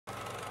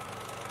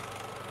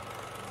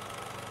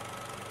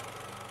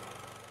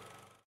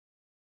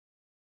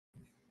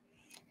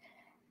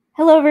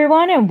Hello,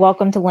 everyone, and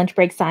welcome to Lunch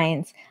Break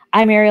Science.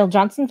 I'm Ariel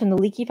Johnson from the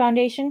Leakey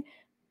Foundation,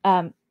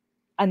 a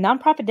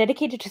nonprofit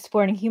dedicated to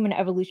supporting human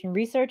evolution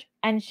research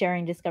and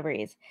sharing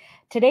discoveries.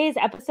 Today's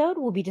episode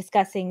will be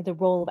discussing the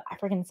role of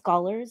African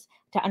scholars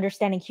to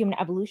understanding human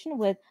evolution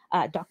with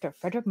Dr.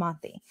 Fredrick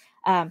Manthi.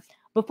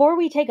 Before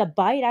we take a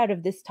bite out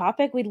of this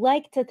topic, we'd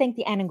like to thank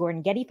the Anna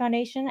Gordon Getty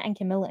Foundation and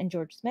Camilla and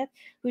George Smith,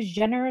 whose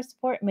generous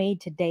support made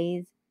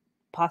today's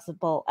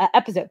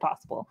episode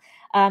possible.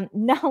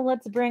 Now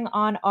let's bring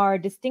on our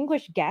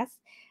distinguished guest.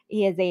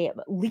 He is a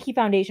Leakey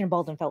Foundation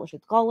Baldwin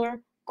Fellowship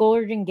Scholar,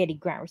 Gordon Getty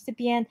Grant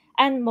recipient,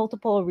 and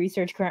multiple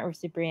research grant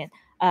recipient,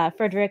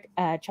 Fredrick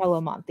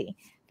Kyalo Manthi.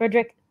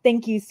 Fredrick,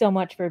 thank you so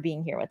much for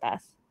being here with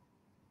us.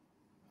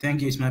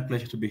 Thank you. It's my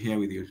pleasure to be here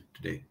with you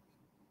today.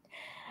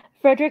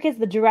 Fredrick is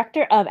the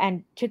Director of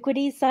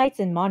Antiquities, Sites,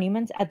 and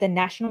Monuments at the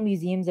National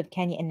Museums of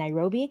Kenya in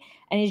Nairobi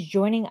and is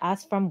joining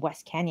us from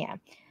West Kenya.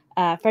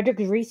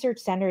 Fredrick's research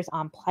centers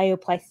on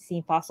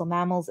Pleistocene fossil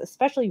mammals,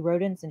 especially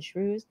rodents and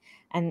shrews,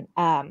 and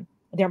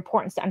their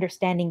importance to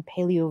understanding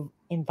paleo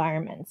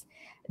environments.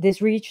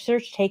 This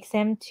research takes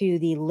him to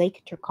the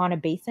Lake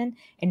Turkana Basin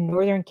in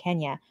northern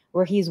Kenya,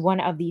 where he's one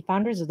of the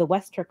founders of the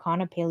West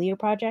Turkana Paleo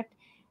Project.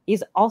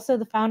 He's also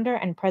the founder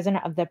and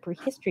president of the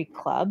Prehistory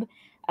Club,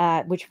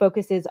 which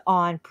focuses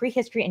on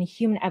prehistory and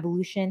human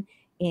evolution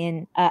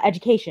in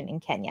education in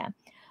Kenya.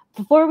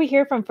 Before we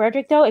hear from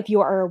Fredrick, though, if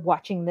you are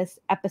watching this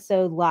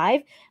episode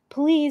live,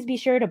 please be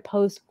sure to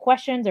post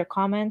questions or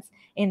comments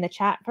in the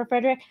chat for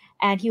Fredrick,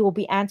 and he will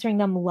be answering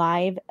them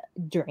live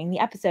during the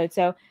episode.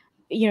 So,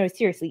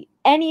 seriously,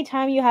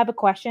 anytime you have a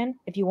question,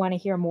 if you want to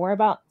hear more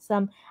about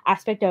some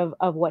aspect of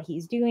what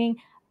he's doing,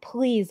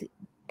 please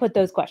put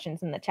those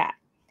questions in the chat.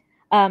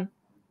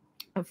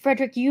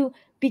 Fredrick, you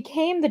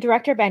became the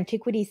Director of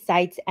Antiquities,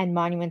 Sites, and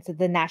Monuments at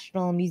the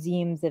National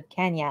Museums of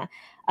Kenya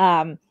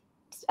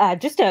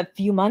just a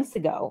few months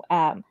ago.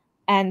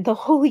 And the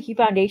whole Leakey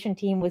Foundation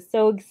team was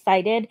so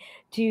excited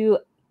to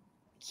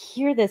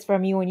hear this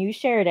from you when you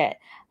shared it.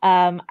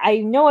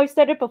 I know I've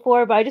said it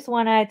before, but I just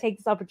want to take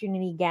this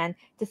opportunity again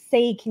to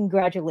say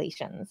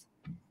congratulations.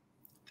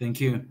 Thank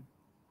you.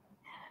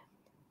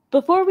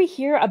 Before we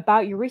hear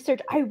about your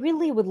research, I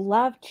really would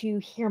love to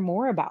hear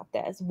more about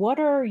this. What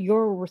are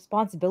your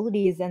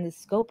responsibilities and the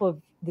scope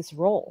of this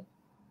role?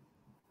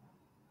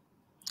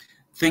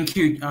 Thank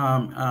you,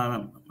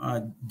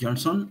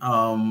 Johnson.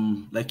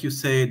 Like you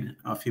said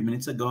a few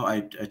minutes ago, I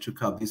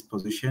took up this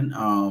position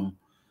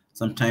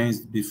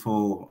sometimes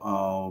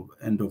before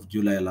end of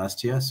July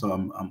last year. So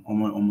I'm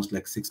almost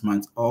like 6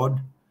 months old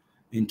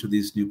into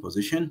this new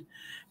position.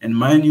 And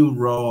my new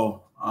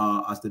role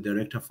as the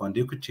Director for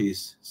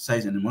Antiquities,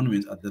 Sites and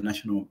Monuments at the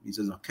National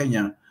Museums of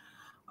Kenya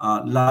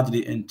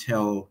largely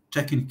entail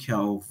taking care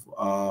of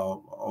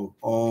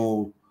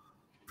all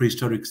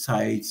prehistoric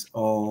sites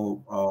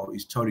or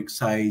historic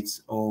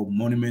sites or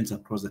monuments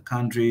across the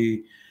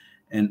country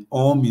and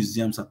all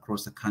museums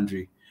across the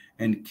country.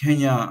 And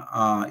Kenya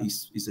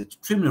is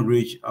extremely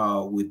rich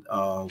with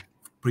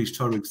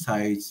prehistoric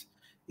sites,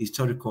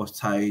 historical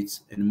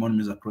sites, and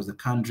monuments across the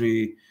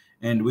country.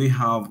 And we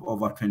have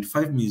over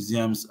 25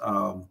 museums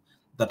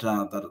that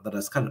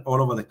are scattered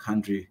all over the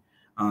country.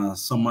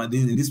 So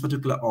in this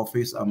particular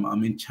office,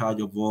 I'm in charge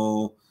of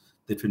all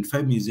the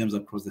 25 museums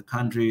across the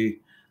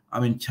country.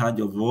 I'm in charge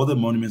of all the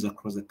monuments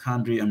across the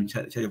country. I'm in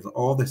charge of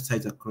all the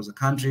sites across the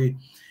country.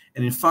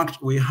 And in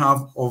fact, we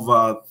have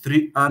over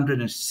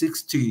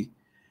 360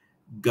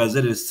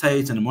 gazetted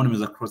sites and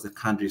monuments across the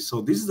country.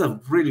 So this is a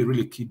really,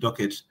 really key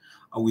docket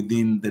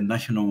within the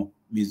National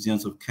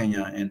Museums of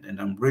Kenya. And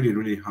I'm really,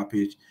 really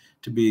happy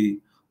to be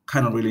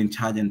kind of really in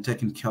charge and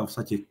taking care of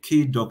such a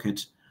key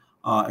docket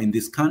in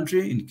this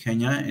country, in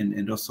Kenya,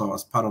 and also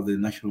as part of the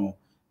National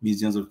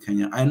Museums of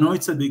Kenya. I know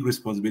it's a big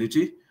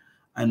responsibility.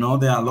 I know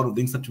there are a lot of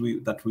things that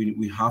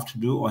we have to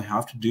do or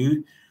have to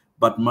do,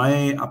 but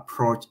my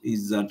approach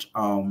is that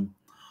I'm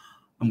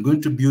going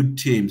to build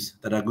teams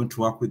that are going to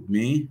work with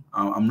me.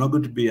 I'm not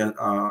going to be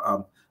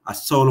a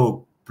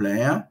solo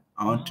player.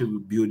 I want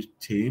to build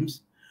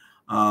teams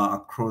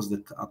across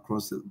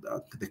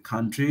the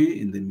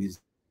country in the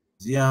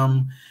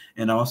museum,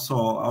 and I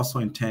also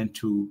intend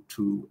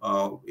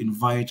to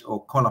invite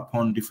or call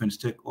upon different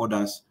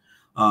stakeholders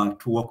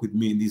to work with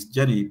me in this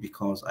journey,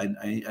 because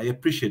I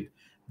appreciate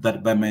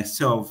that by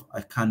myself,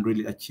 I can't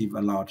really achieve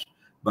a lot.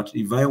 But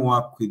if I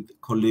work with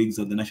colleagues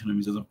at the National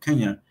Museums of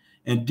Kenya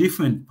and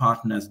different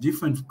partners,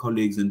 different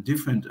colleagues, and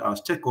different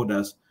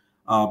stakeholders,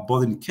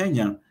 both in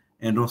Kenya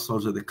and also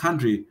the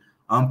country,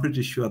 I'm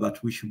pretty sure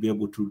that we should be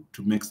able to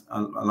make a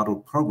lot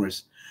of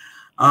progress.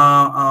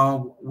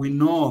 We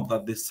know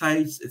that the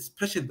sites,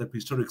 especially the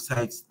prehistoric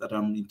sites that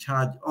I'm in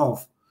charge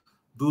of,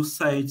 those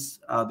sites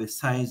are the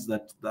sites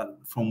that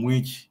from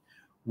which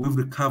we've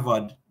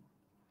recovered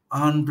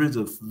hundreds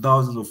of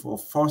thousands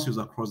of fossils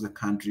across the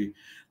country.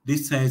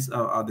 These sites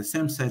are the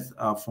same sites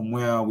from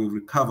where we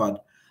recovered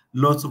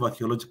lots of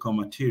archaeological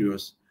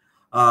materials.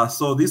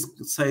 So these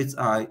sites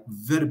are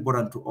very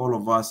important to all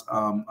of us,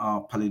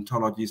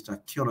 paleontologists,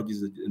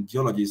 archaeologists, and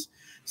geologists.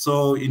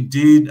 So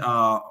indeed,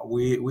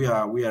 we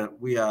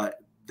are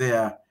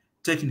there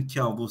taking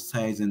care of those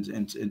sites, and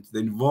the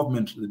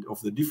involvement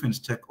of the different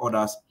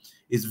stakeholders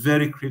is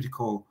very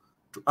critical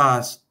to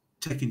us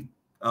taking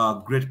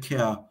great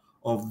care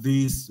of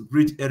this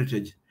rich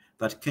heritage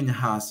that Kenya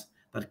has,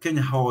 that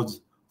Kenya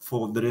holds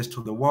for the rest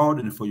of the world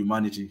and for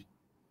humanity.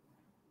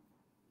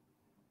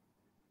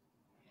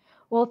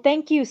 Well,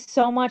 thank you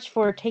so much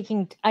for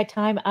taking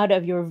time out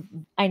of your,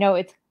 I know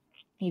it's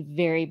a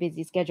very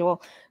busy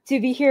schedule, to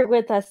be here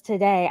with us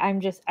today. I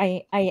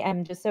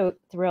am just so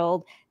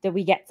thrilled that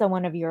we get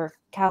someone of your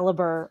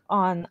caliber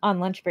on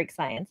Lunch Break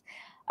Science.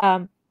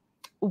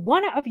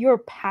 One of your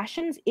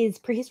passions is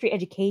prehistory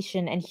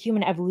education and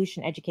human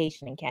evolution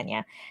education in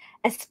Kenya,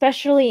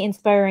 especially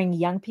inspiring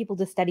young people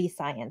to study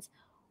science.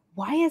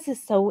 Why is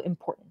this so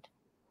important?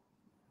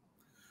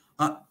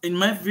 In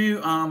my view,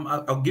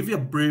 I'll give you a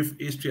brief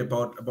history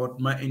about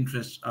my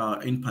interest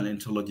in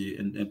paleontology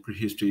and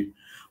prehistory.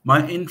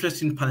 My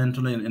interest in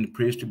paleontology and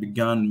prehistory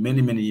began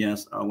many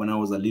years when I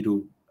was I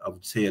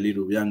would say a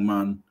little young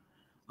man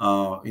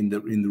in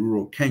the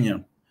rural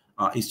Kenya,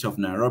 east of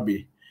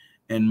Nairobi.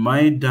 And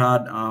my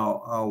dad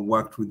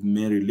worked with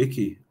Mary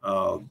Leakey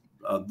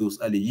those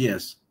early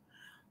years,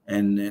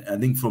 and I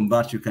think from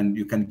that you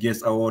can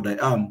guess how old I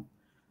am.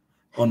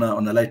 On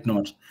a light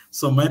note,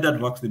 so my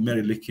dad worked with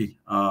Mary Leakey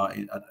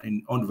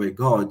in Onvay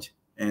Gorge,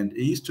 and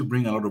he used to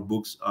bring a lot of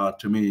books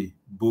to me,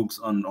 books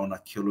on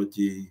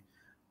archaeology,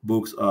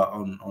 books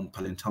on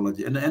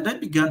paleontology, and I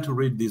began to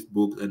read these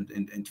books.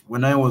 And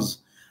when I was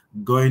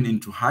going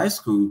into high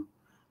school,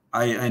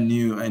 I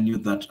knew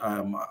that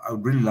I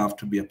would really love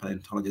to be a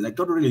paleontologist. I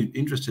got really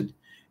interested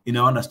in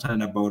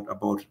understanding about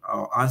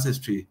our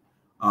ancestry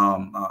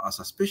as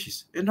a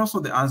species, and also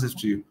the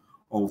ancestry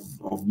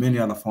of many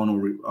other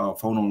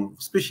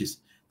faunal species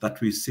that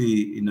we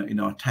see in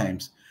our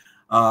times.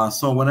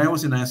 So when I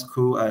was in high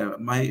school,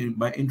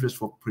 my interest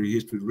for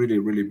prehistory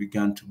really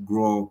began to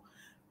grow,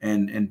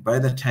 and by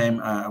the time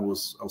I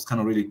was kind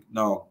of really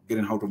now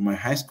getting out of my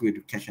high school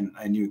education,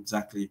 I knew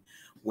exactly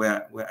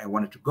where I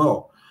wanted to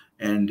go,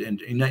 and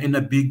in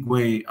a big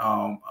way,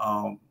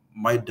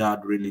 my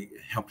dad really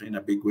helped in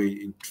a big way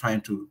in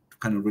trying to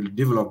kind of really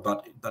develop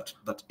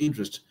that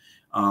interest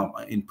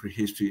in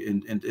prehistory,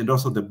 and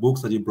also the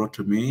books that he brought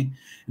to me.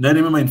 And I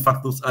remember, in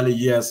fact, those early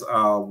years,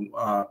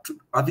 I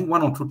think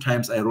 1 or 2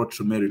 times I wrote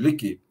to Mary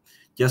Leakey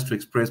just to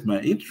express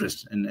my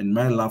interest and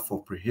my love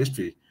for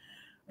prehistory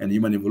and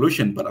human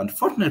evolution. But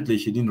unfortunately,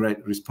 she didn't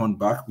respond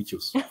back, which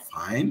was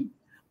fine.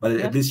 But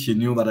at least she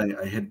knew that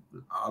I had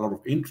a lot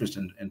of interest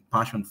and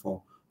passion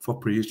for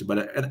prehistory.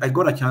 But I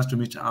got a chance to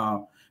meet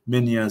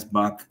many years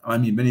back,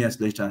 many years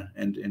later,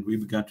 and we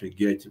began to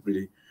engage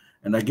really.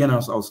 And again, I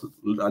was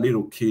a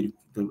little kid,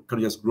 kind of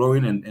just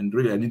growing, and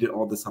really I needed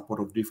all the support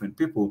of different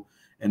people.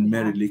 And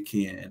Mary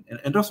Leakey,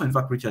 and also, in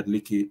fact, Richard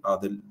Leakey,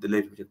 the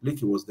late Richard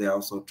Leakey, was there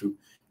also to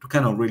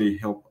kind of really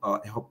help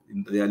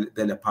in the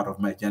earlier part of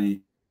my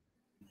journey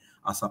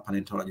as a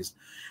paleontologist.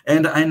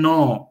 And I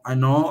know,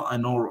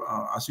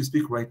 as we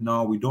speak right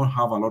now, we don't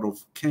have a lot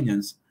of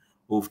Kenyans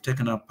who've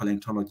taken up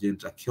paleontology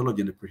and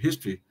archaeology and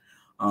prehistory,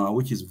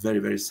 which is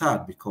very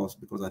sad, because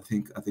I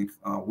think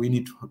we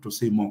need to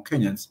see more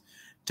Kenyans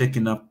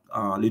taking up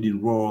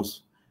leading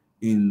roles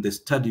in the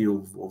study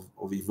of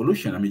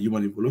evolution. I mean,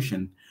 human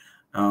evolution,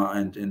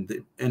 and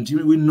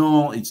we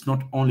know it's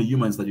not only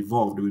humans that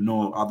evolved. We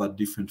know other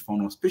different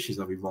faunal species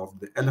have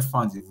evolved. The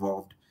elephants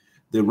evolved,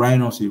 the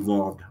rhinos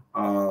evolved.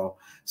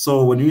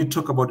 So when we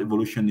talk about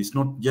evolution, it's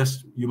not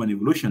just human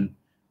evolution.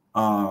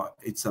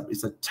 It's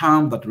a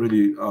term that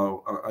really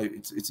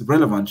it's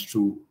relevant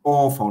to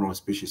all faunal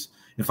species.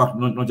 In fact,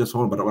 not just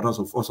faunal, but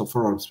also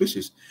faunal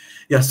species.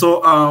 Yeah.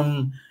 So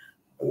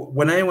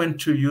when I went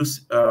to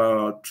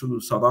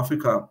South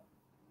Africa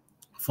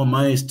for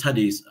my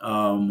studies,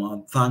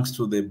 thanks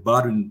to the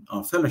Baldwin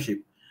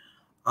Fellowship,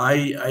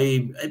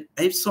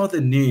 I saw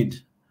the need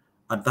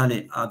at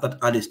that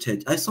early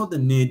stage. I saw the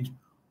need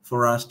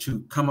for us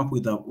to come up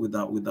with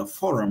a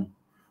forum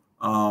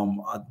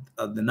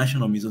at the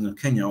National Museum of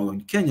Kenya, or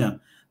in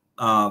Kenya,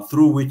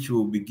 through which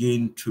we'll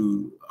begin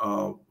to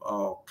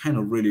kind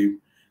of really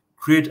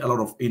create a lot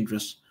of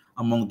interest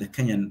among the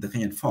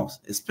Kenyan folks,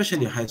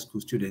 especially high school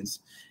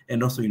students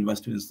and also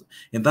university students.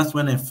 And that's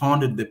when I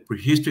founded the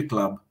Prehistory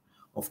Club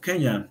of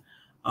Kenya,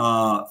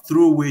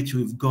 through which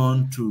we've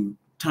gone to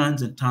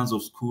tons and tons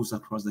of schools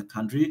across the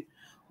country.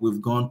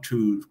 We've gone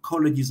to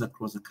colleges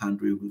across the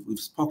country. We've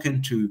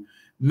spoken to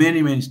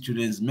many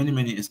students,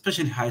 many,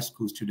 especially high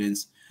school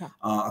students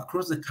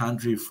across the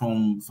country,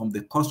 from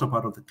the coastal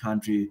part of the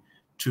country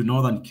to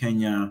northern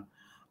Kenya.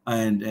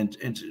 And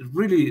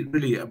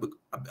really,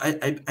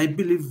 I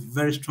believe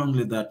very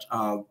strongly that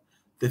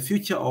the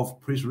future of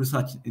prehistory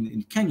research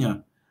in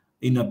Kenya,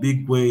 in a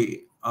big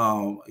way,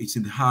 it's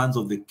in the hands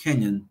of the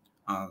Kenyan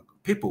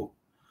people.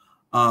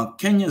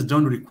 Kenyans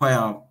don't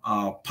require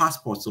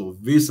passports or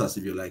visas,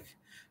 if you like,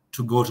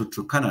 to go to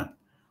Turkana.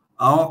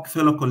 Our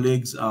fellow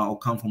colleagues who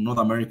come from North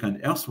America and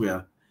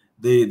elsewhere,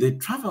 they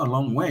travel a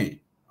long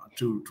way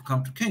to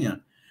come to Kenya.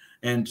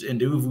 And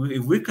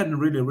if we can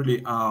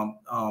really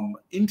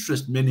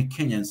interest many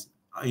Kenyans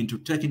into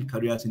taking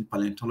careers in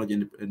paleontology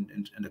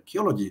and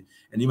archaeology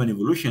and even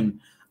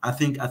evolution, I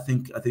think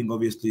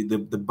obviously the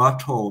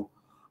battle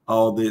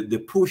or the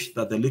push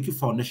that the Leakey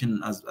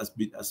Foundation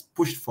has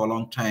pushed for a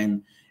long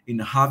time in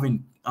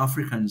having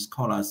African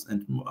scholars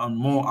and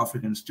more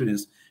African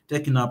students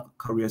taking up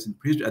careers in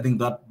prehistory, I think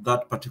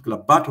that particular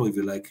battle, if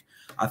you like,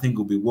 I think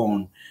will be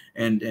won.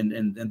 And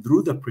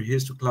through the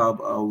Prehistory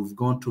Club, we've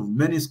gone to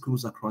many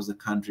schools across the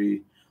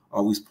country.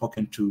 We've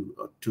spoken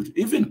to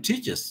even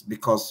teachers,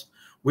 because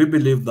we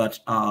believe that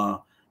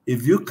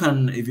if you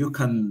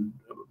can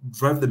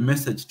drive the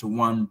message to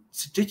one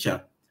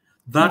teacher,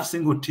 that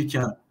single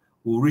teacher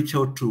will reach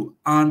out to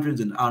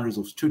hundreds and hundreds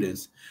of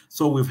students.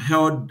 So we've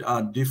held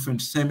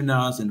different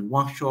seminars and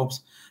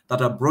workshops that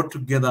have brought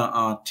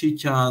together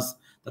teachers,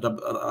 that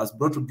has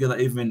brought together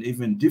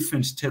even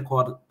different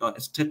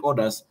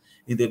stakeholders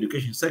in the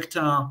education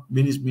sector,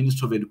 Ministry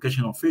of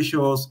Education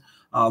officials,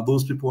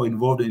 those people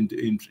involved in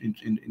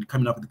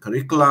coming up with the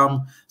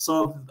curriculum.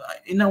 So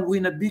in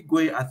a big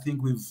way, I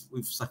think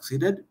we've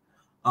succeeded,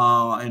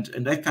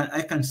 and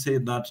I can say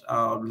that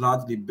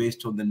largely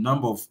based on the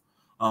number of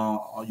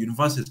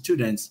university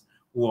students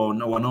who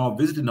are now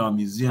visiting our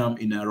museum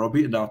in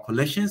Nairobi and our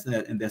collections,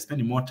 and they're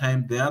spending more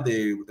time there.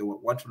 They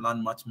want to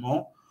learn much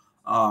more,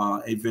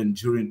 even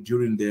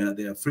during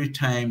their free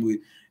time.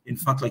 In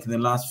fact, like in the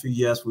last few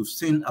years, we've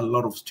seen a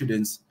lot of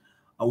students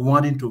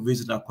wanting to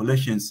visit our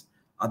collections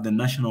at the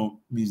National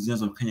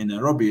Museums of Kenya,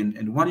 Nairobi,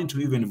 and wanting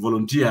to even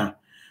volunteer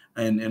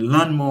and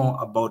learn more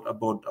about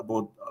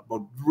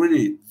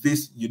really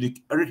this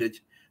unique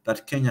heritage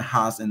that Kenya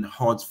has and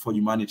holds for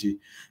humanity.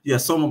 Yeah,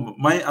 so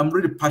I'm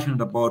really passionate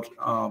about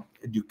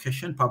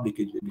education, public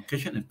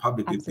education and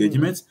public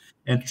engagements,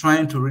 and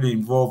trying to really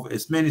involve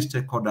as many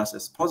stakeholders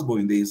as possible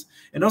in this,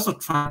 and also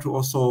trying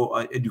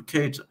to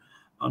educate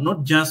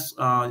not just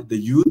the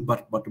youth,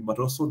 but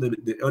also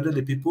the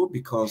elderly people,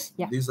 because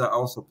these are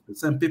also the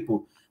same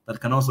people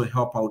that can also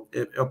help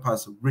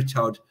us reach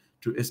out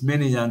to as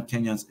many young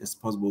Kenyans as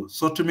possible.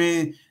 So to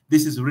me,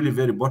 this is really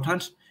very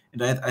important.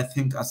 And I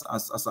think as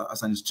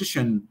an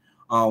institution,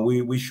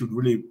 we should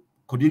really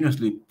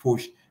continuously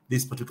push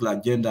this particular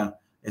agenda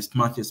as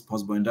much as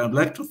possible. And I'd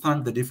like to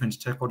thank the different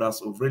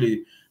stakeholders who've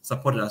really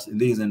supported us in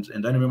this.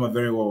 And I remember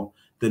very well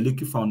the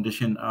Leakey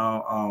Foundation,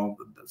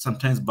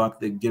 sometimes back,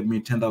 they gave me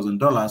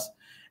 $10,000.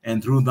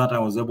 And through that, I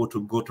was able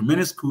to go to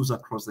many schools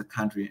across the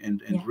country.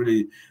 And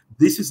really,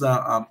 this is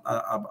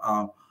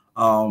an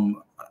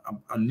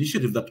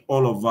initiative that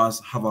all of us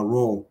have a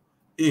role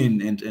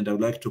in, and I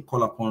would like to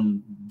call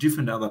upon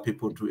different other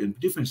people and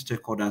different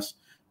stakeholders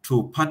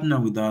to partner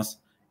with us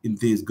in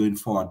this going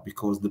forward,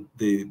 because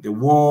the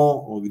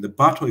war, or the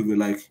battle, if you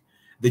like,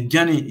 the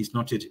journey is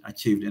not yet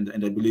achieved,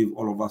 and I believe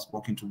all of us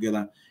working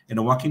together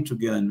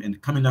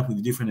and coming up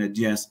with different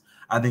ideas,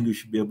 I think we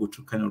should be able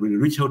to kind of really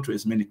reach out to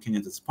as many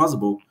Kenyans as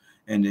possible,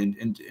 and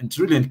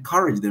to really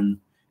encourage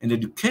them and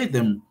educate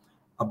them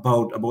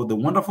about the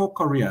wonderful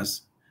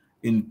careers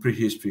in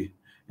prehistory,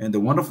 and the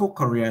wonderful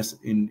careers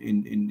in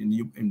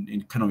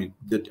kind of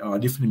the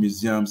different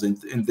museums, and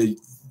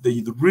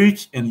the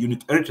rich and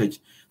unique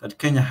heritage that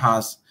Kenya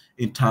has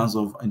in terms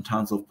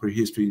of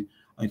prehistory,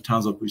 in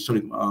terms of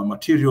historic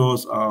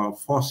materials,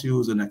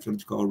 fossils, and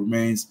archaeological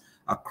remains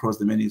across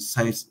the many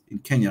sites in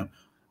Kenya.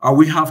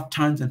 We have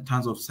tons and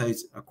tons of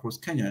sites across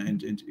Kenya,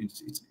 and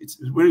it's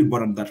really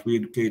important that we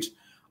educate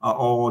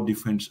all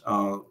different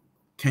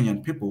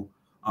Kenyan people,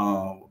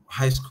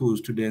 high school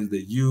students,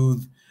 the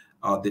youth,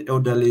 the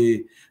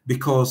elderly,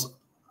 because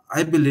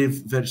I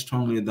believe very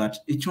strongly that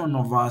each one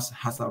of us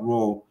has a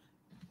role,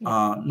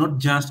 not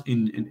just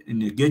in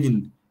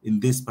engaging in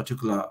this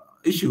particular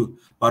issue,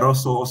 but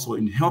also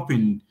in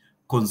helping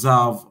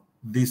conserve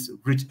this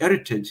rich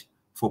heritage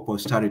for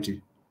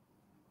posterity.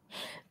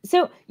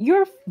 So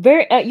you're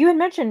you had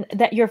mentioned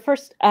that your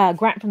first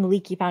grant from the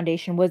Leakey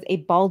Foundation was a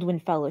Baldwin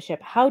Fellowship.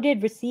 How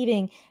did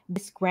receiving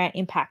this grant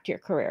impact your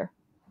career?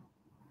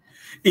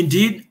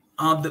 Indeed,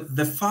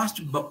 the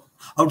first,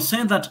 I would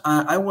say that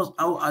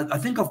I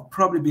think I've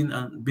probably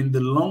been the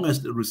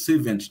longest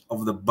recipient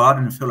of the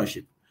Baldwin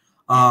Fellowship,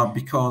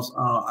 because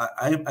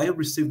I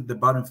received the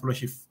Baldwin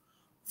Fellowship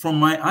from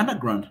my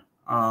undergrad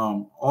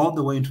all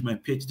the way into my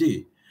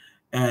PhD.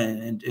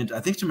 And I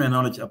think, to my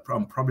knowledge,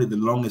 I'm probably the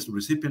longest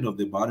recipient of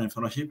the Baldwin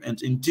Fellowship.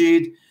 And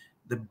indeed,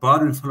 the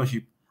Baldwin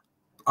Fellowship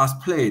has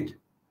played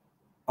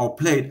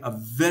a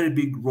very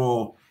big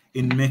role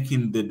in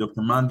making the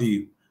Dr.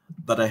 Manthi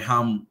that I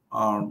am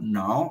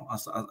now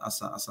as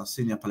a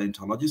senior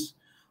paleontologist,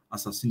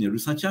 as a senior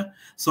researcher.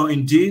 So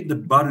indeed, the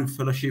Baldwin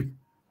Fellowship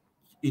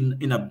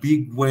in a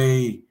big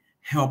way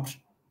helped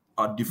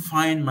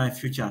define my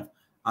future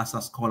as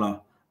a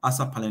scholar, as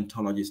a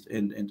paleontologist,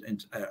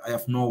 and I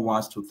have no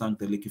words to thank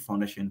the Leakey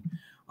Foundation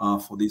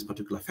for this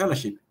particular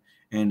fellowship,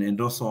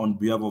 and also on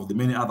behalf of the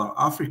many other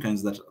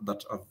Africans that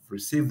have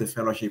received the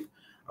fellowship.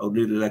 I would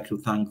really like to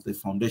thank the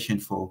foundation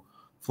for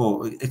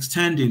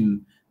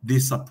extending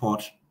this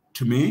support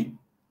to me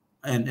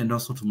and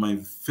also to my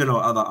fellow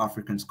other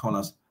African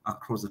scholars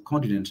across the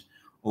continent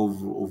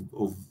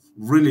of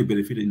really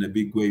benefited in a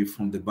big way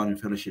from the Baldwin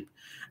Fellowship.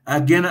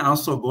 Again, I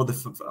also got the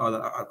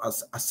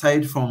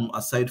aside from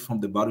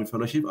the Baldwin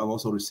Fellowship, I've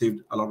also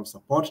received a lot of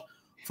support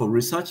for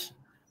research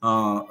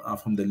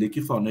from the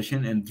Leakey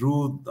Foundation, and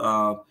through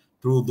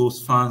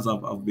those funds,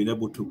 I've been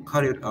able to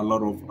carry out a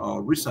lot of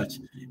research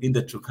in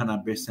the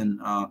Turkana Basin,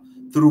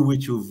 through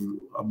which we've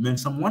made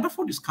some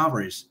wonderful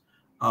discoveries.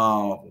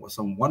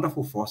 Some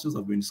wonderful fossils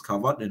have been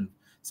discovered, and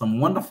some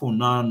wonderful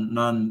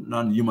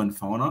non-human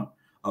fauna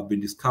have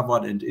been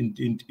discovered. And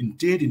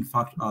indeed, in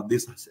fact,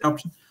 this has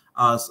helped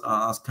us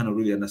kind of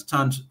really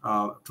understand,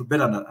 to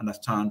better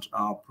understand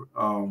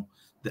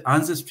the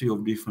ancestry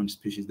of different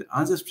species, the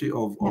ancestry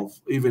of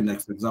even, like,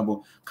 for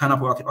example,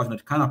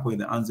 Canapo,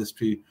 the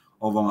ancestry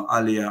of our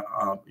earlier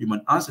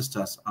human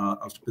ancestors,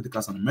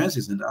 Australopithecus and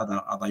Menzies, and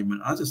other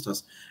human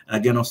ancestors. And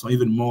again, also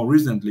even more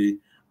recently,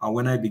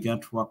 when I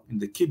began to work in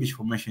the Kibish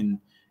Formation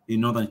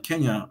in northern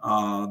Kenya,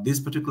 this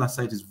particular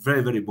site is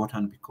very, very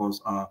important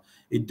because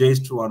it dates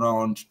to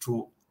around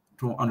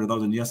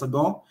 200,000 years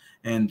ago,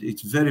 and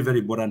it's very, very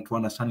important to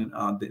understand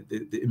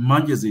the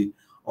emergence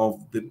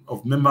of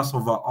members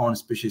of our own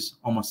species,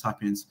 Homo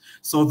sapiens.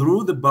 So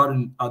through the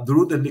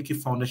Leakey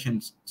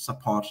Foundation's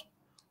support,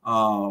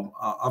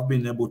 I've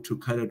been able to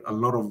carry out a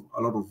lot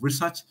of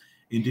research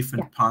in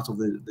different parts of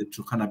the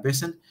Turkana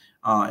Basin,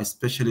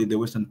 especially the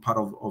western part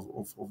of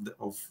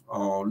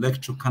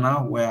Lake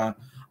Turkana, where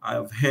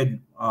I've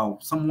had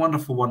some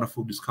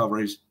wonderful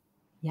discoveries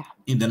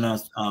in the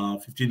last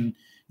 15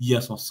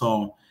 years or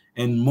so,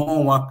 and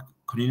more work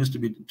continues to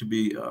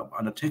be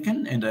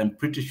undertaken. And I'm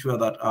pretty sure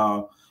that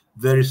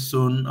very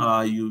soon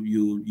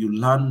you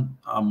learn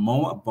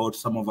more about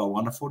some of our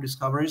wonderful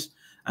discoveries.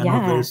 I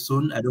know very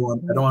soon. I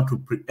don't want to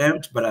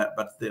preempt, but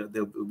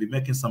they'll be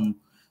making some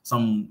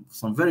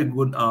very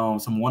good,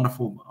 some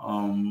wonderful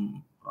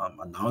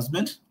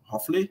announcement.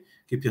 Hopefully,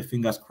 keep your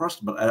fingers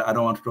crossed. But I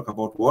don't want to talk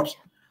about what.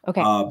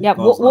 Okay. Yeah.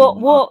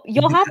 Well,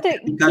 you'll have to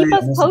keep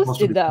us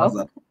posted,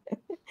 though.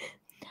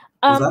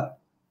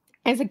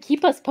 And so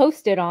keep us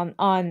posted on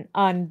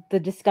the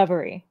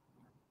discovery.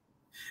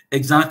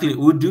 Exactly,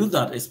 we'll do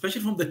that,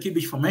 especially from the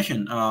Kibish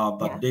Formation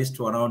that dates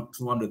to around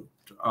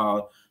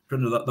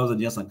 200,000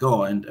 years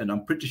ago, and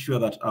I'm pretty sure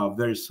that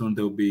very soon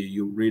there will be,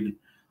 you read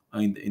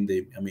in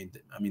the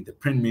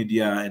print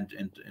media,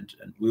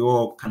 and we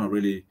all kind of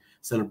really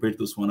celebrate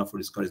those wonderful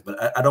discoveries.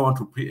 But I don't want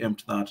to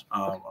preempt that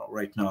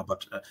right now.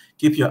 But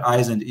keep your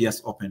eyes and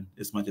ears open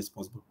as much as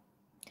possible.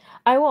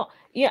 I will.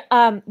 Yeah.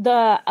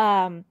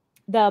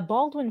 The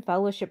Baldwin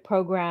Fellowship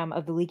Program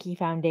of the Leakey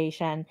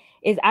Foundation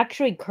is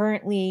actually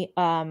currently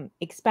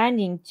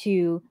expanding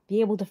to be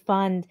able to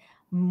fund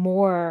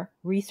more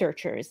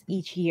researchers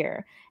each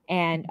year.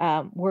 And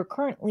we're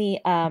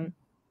currently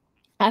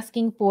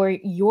asking for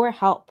your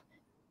help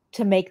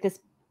to make this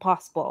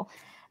possible.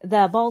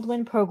 The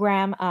Baldwin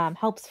program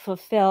helps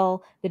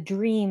fulfill the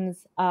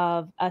dreams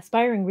of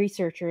aspiring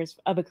researchers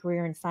of a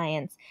career in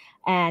science.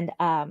 And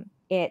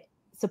it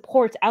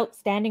supports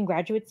outstanding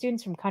graduate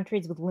students from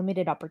countries with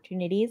limited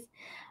opportunities.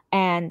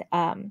 And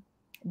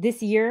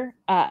this year,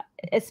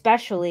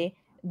 especially,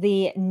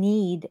 the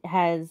need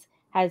has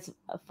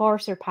far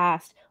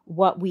surpassed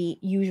what we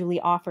usually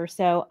offer.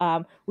 So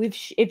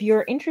if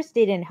you're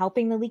interested in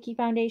helping the Leakey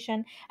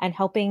Foundation and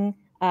helping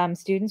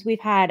students, we've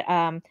had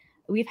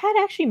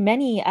actually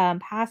many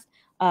past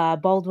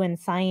Baldwin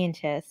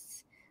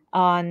scientists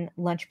on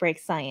Lunch Break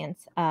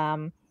Science.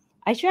 I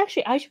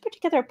should put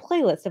together a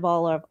playlist of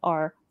all of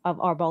our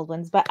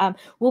Baldwins, but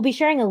we'll be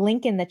sharing a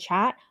link in the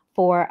chat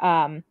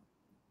for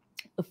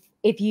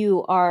if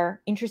you are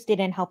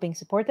interested in helping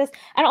support this.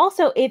 And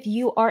also, if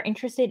you are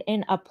interested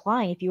in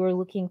applying, if you are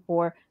looking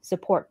for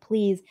support,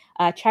 please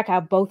check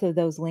out both of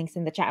those links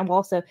in the chat, and we'll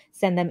also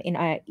send them in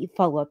a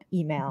follow-up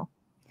email.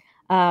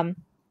 My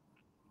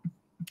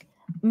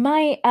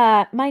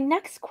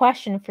next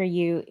question for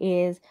you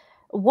is,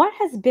 what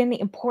has been the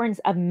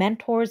importance of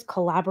mentors,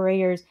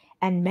 collaborators,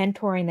 and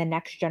mentoring the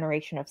next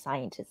generation of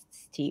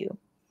scientists to you?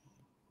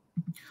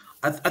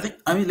 I think,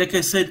 like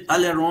I said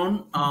earlier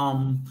on,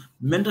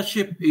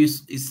 mentorship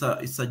is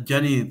a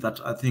journey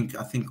that I think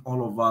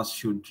all of us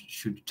should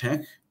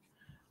take,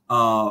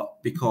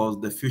 because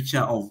the future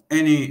of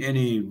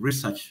any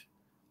research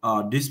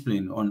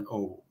discipline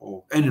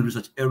or any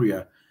research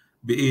area,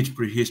 be it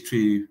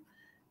prehistory,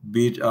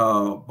 be it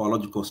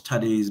biological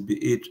studies, be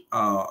it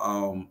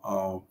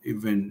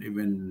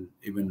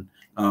even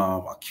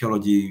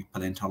archaeology,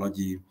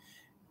 paleontology,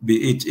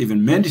 be it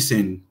even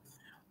medicine,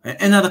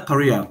 any other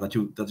career that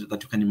you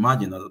can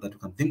imagine, that you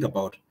can think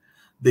about,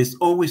 there's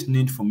always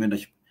need for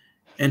mentorship.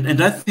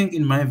 And I think,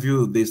 in my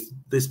view, there's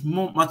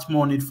much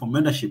more need for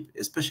mentorship,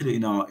 especially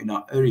in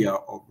our area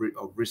of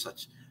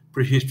research,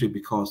 prehistory,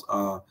 because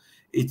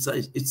it's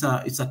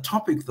a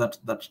topic that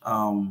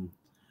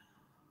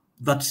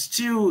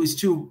still is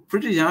still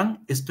pretty young,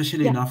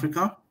 especially in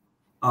Africa.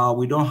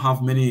 We don't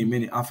have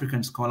many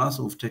African scholars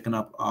who've taken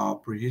up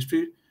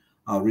prehistory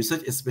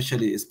research,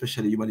 especially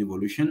human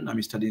evolution.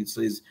 Studies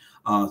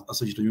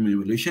associated with human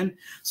evolution.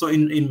 So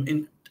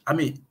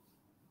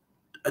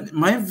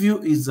my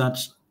view is that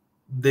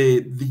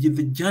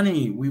the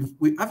journey,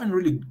 we haven't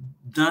really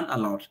done a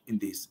lot in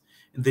this.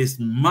 There's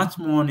much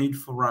more need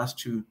for us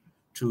to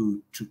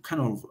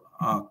kind of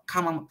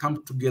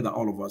come together,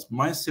 all of us,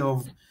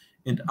 myself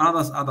and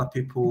other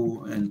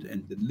people, and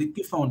the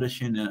Leakey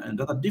Foundation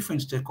and other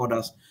different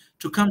stakeholders,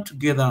 to come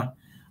together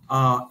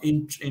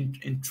in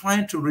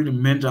trying to really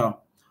mentor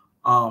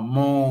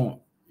more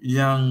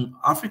young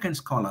African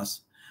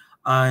scholars,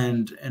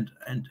 and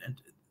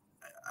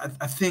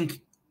I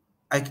think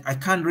I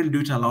can't really do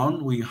it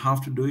alone. We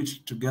have to do it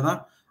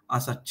together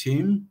as a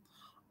team.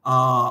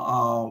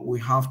 We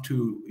have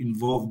to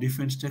involve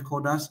different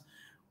stakeholders.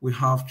 We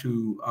have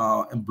to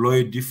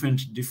employ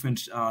different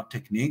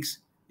techniques,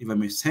 if I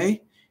may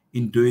say,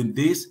 in doing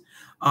this,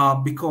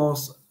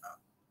 because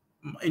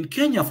in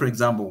Kenya, for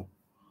example,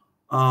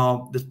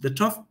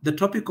 the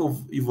topic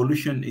of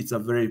evolution is a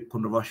very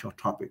controversial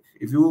topic.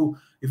 If you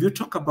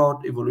talk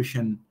about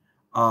evolution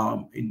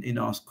in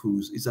our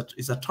schools,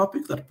 it's a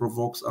topic that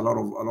provokes a lot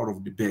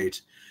of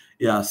debate.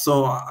 Yeah,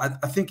 so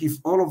I think if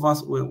all of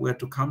us were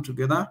to come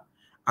together,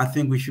 I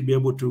think we should be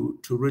able to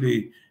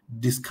really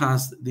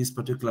discuss this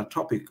particular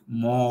topic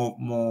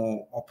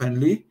more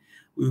openly.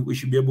 We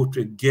should be able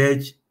to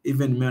engage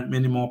even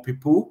many more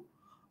people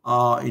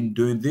in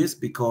doing this,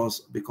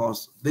 because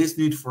there's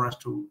need for us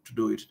to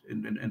do it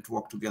and to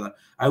work together.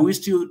 Are we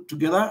still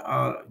together?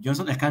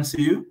 Johnson, I can't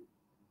see you.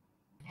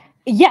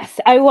 Yes,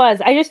 I was.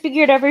 I just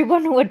figured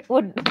everyone would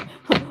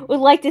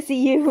like to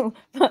see you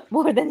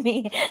more than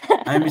me.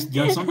 Hi, Miss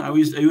Johnson. Are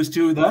you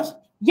still with us?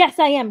 Yes,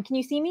 I am. Can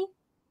you see me?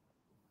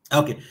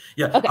 Okay.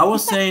 Yeah. Okay. I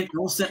was saying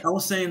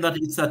that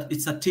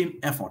it's a team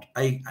effort.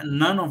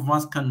 None of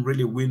us can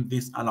really win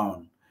this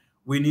alone.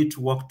 We need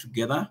to work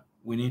together.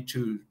 We need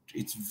to.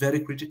 It's very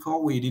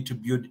critical. We need to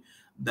build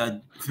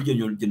the future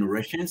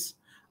generations.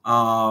 We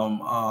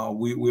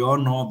all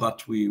know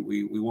that we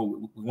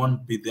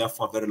won't be there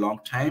for a very long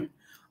time.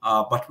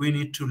 But we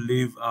need to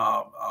leave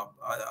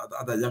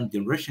other young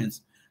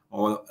generations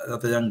or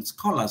other young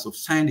scholars of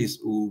scientists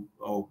who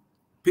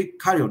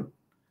carry on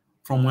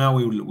from where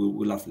we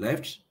will have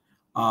left.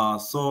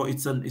 So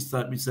it's an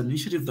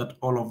initiative that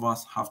all of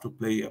us have to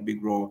play a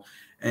big role.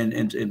 And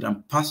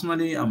I'm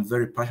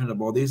very passionate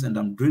about this, and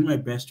I'm doing my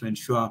best to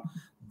ensure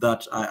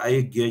that I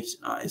engage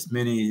as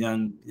many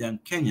young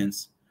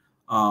Kenyans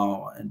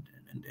and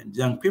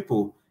young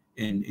people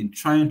in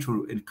trying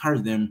to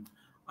encourage them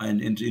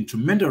and into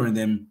mentoring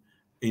them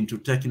into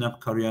taking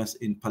up careers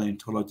in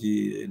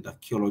paleontology and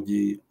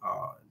archaeology,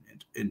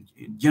 and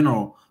in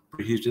general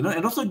prehistory,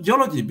 and also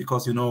geology,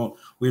 because we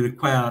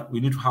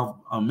need to have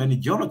many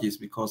geologists,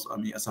 because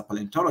as a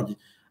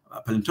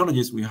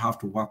paleontologist, we have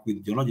to work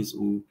with geologists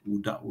who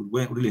would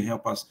really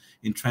help us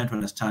in trying to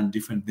understand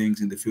different things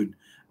in the field,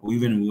 or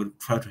even would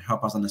try to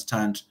help us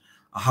understand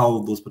how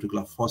those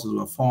particular fossils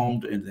were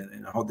formed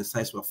and how the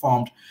sites were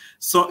formed.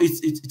 So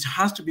it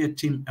has to be a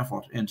team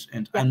effort,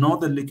 and I know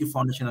the Leakey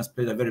Foundation has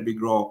played a very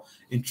big role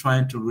in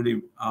trying to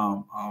really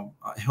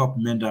help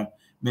mentor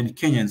many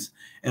Kenyans,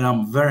 and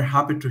I'm very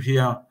happy to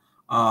hear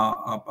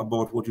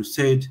about what you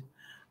said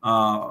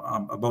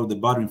about the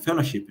Baldwin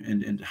Fellowship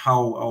and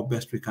how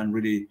best we can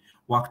really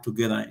work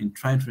together in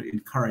trying to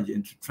encourage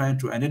and trying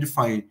to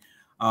identify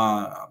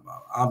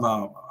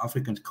other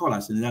African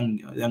scholars and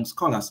young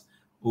scholars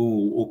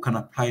who can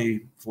apply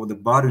for the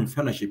Baldwin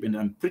Fellowship. And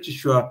I'm pretty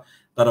sure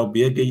that I'll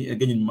be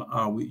again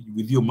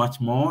with you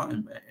much more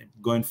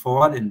going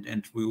forward,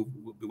 and we'll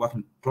be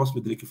working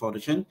closely with the Leakey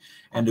Foundation,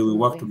 and we will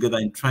work together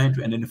in trying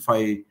to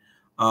identify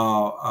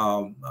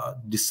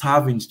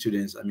deserving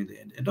students,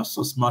 and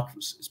also smart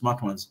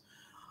ones.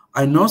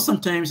 I know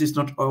sometimes it's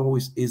not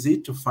always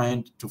easy to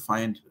find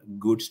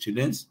good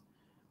students.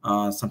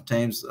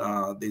 Sometimes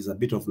there's a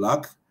bit of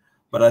luck,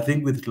 but I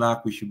think with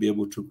luck we should be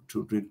able to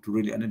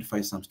really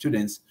identify some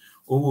students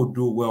who will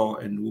do well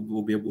and who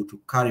will be able to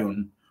carry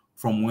on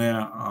from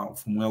where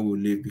we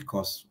live,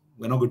 because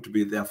we're not going to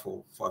be there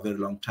for a very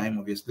long time,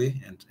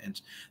 obviously,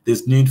 and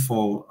there's need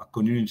for a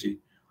community,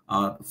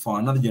 for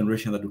another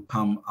generation that will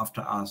come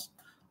after us,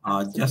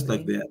 just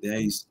like there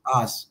is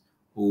us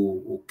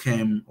who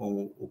came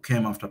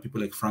after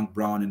people like Frank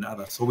Brown and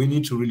others. So we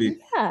need to really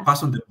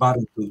pass on the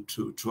baton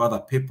to other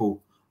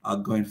people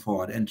going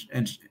forward.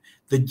 And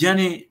the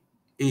journey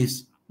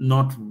is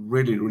not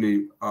really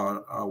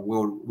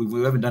well.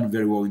 We haven't done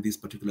very well in this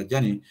particular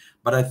journey,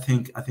 but I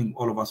think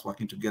all of us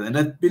working together, and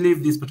I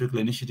believe this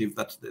particular initiative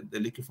that the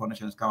Leakey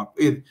Foundation has come up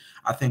with,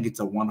 I think it's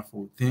a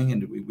wonderful thing,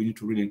 and we need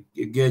to really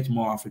engage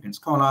more African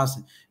scholars,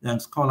 young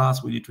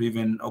scholars. We need to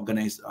even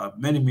organize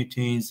many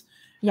meetings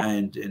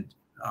and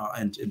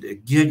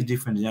engage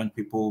different young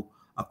people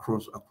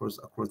across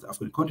the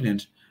African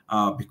continent,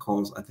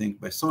 because I think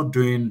by so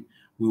doing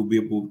we will be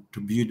able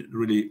to build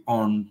really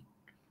on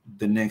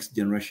the next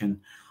generation.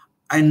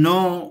 I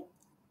know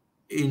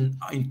in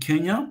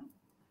Kenya,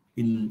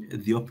 in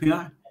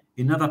Ethiopia,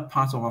 in other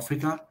parts of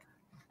Africa,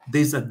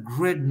 there's a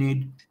great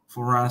need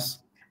for us.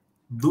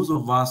 Those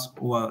of us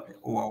who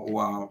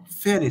are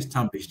fairly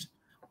established,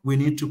 we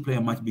need to play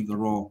a much bigger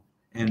role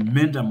and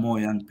mentor more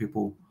young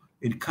people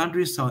in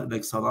countries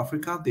like South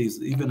Africa,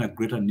 there's even a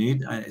greater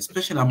need,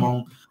 especially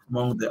among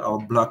our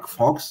Black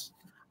folks.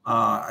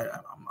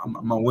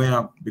 I'm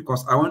aware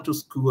because I went to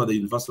school at the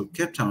University of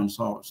Cape Town,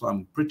 so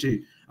I'm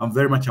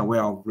very much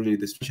aware of really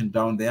the situation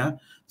down there.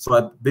 So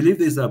I believe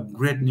there's a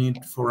great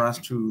need for us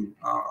to,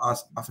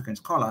 as African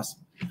scholars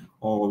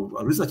or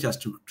researchers,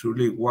 to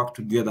really work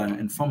together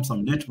and form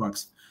some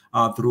networks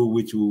through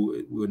which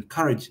we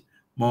encourage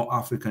more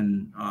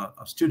African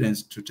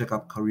students to take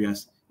up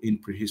careers in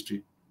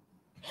prehistory.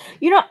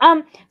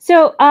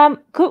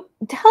 Could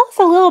tell us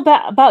a little bit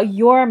about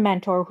your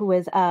mentor, who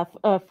is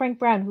Frank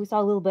Brown, who we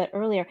saw a little bit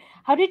earlier.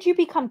 How did you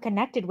become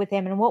connected with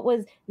him, and what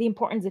was the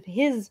importance of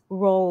his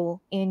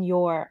role in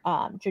your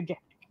trajectory,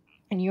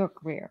 in your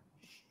career?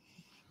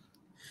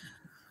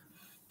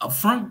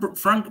 Frank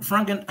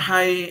and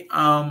I,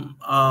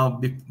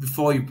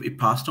 before he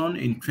passed on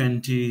in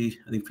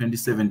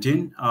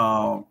 2017,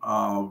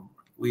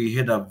 we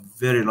had a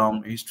very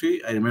long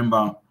history. I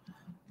remember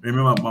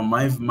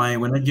my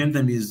when I joined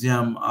the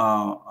museum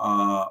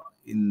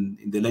in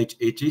the late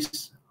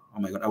 80s. Oh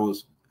my God,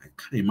 I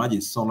can't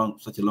imagine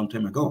such a long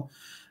time ago.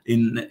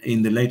 In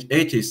the late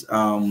 80s,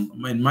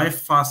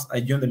 I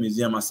joined the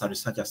museum as a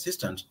research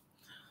assistant,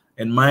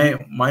 and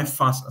my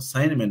first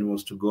assignment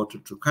was to go to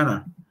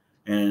Turkana,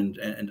 and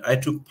I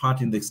took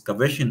part in the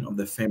excavation of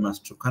the famous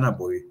Turkana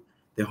boy,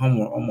 the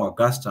Homo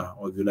Augusta,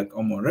 or if you like,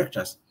 Homo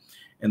erectus,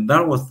 and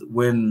that was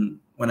when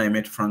I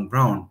met Frank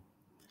Brown.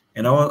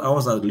 And I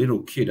was a little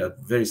kid,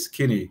 very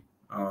skinny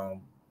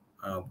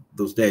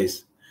those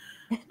days,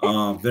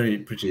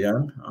 pretty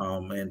young.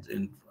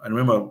 And I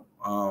remember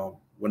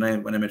when I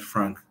met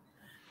Frank,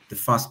 the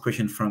first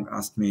question Frank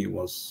asked me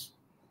was,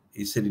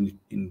 he said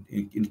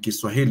in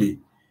Kiswahili,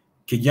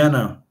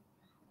 "Kijana,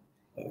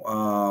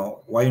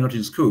 why are you not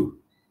in school?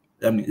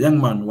 I mean, young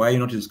man, why are you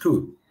not in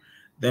school?"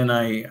 Then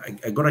I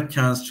got a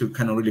chance to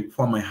kind of really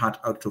pour my heart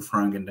out to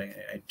Frank, and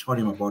I told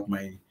him about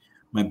my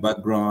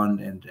background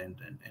and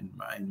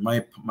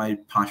my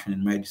passion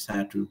and my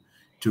desire to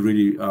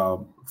really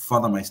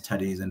further my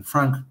studies. And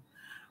Frank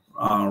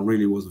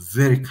really was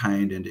very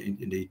kind, and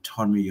they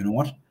told me, you know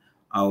what,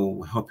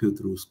 I'll help you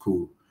through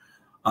school.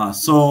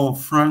 So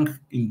Frank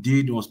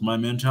indeed was my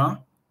mentor.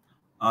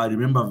 I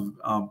remember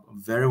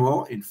very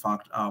well. In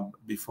fact,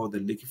 before the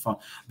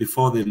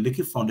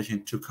Leakey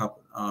Foundation took up,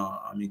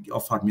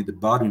 offered me the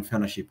Baldwin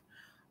Fellowship,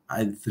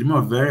 I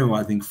remember very well.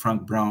 I think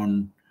Frank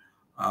Brown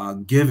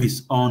gave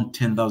his own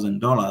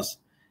 $10,000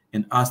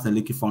 and asked the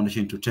Leakey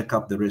Foundation to take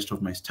up the rest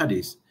of my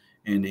studies.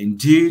 And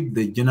indeed,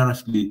 they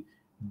generously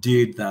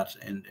did that,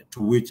 and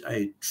to which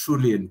I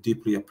truly and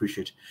deeply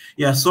appreciate.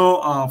 Yeah,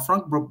 so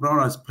Frank Brown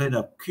has played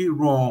a key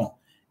role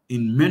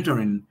in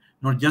mentoring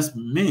not just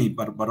me,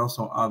 but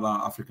also other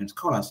African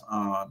scholars.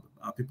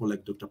 People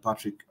like Dr.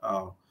 Patrick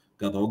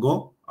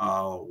Gadogo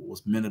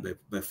was mentored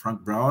by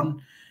Frank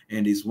Brown,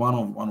 and is one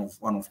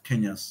of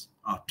Kenya's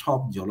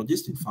top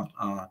geologists. In fact,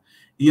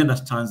 he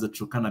understands the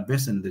Turkana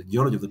Basin, the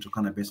geology of the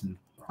Turkana Basin,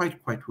 quite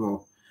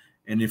well.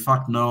 And in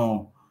fact,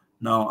 now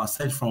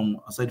aside from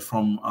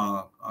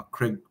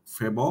Craig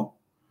Fable,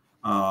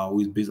 who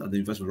is based at the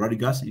University of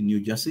Radisson in New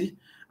Jersey,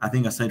 I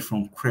think aside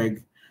from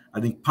Craig,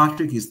 I think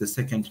Patrick is the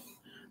second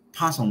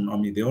person,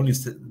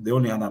 the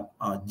only other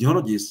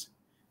geologist,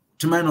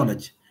 to my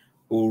knowledge,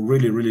 who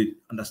really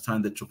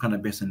understand the Turkana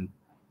Basin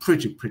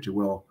pretty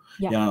well.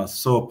 Yeah.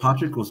 So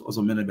Patrick was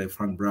also mentored by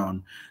Frank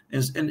Brown,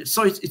 and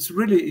so it's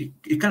really,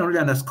 it kind of really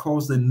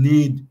underscores the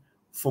need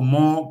for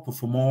more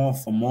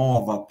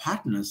of our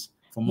partners,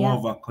 for more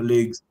of our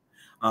colleagues,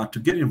 to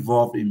get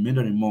involved in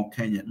mentoring more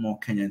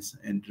Kenyans.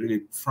 And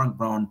really, Frank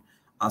Brown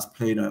has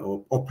played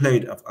a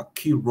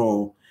key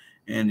role.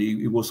 And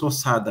it was so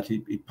sad that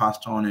he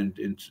passed on, and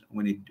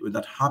when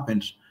that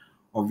happened,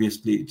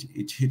 obviously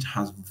it hit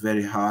us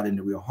very hard, and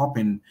we were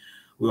hoping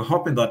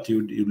that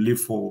you live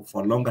for a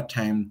longer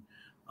time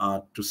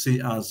to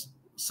see us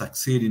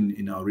succeed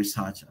in our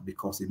research,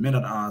 because it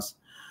mentored us,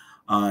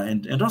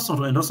 and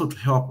also to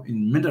help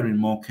in mentoring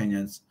more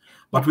Kenyans.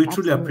 But we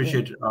truly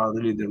appreciate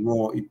really the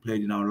role it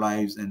played in our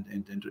lives,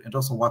 and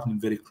also working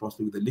very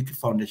closely with the Leakey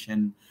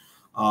Foundation.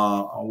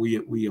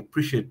 We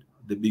appreciate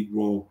the big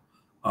role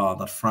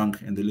that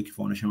Frank and the Leakey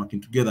Foundation working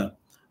together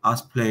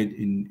has played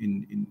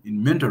in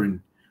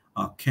mentoring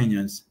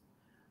Kenyans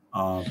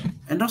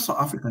and also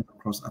Africans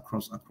across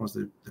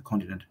the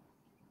continent.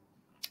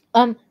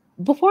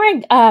 Before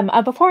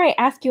I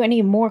ask you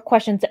any more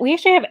questions, we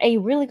actually have a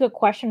really good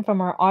question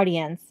from our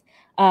audience,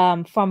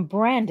 from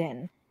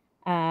Brandon.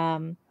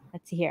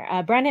 Let's see here.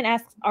 Brandon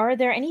asks, are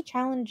there any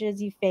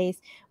challenges you face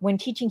when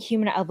teaching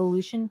human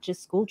evolution to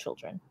school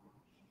children?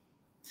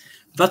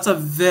 That's a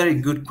very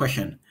good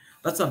question.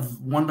 That's a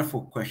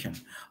wonderful question.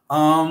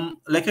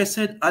 Like I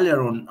said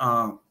earlier on,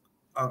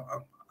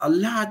 a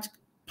large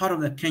part of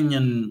the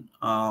Kenyan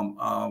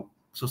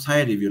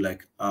society, if you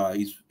like,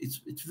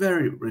 it's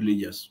very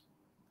religious,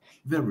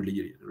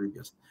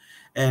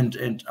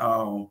 and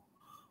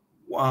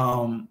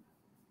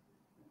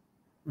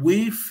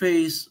we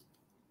face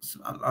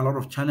a lot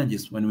of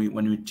challenges when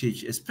we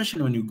teach,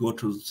 especially when you go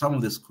to some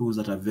of the schools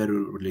that are very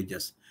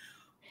religious.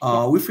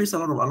 We face a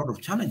lot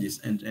of challenges,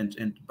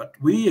 and but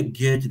we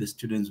engage the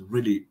students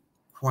really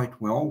quite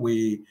well.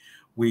 We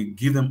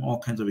give them all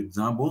kinds of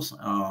examples.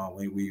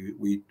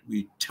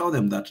 We tell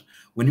them that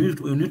when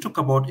you talk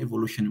about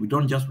evolution, we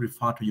don't just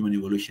refer to human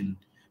evolution,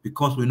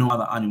 because we know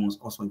other animals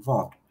also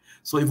evolved.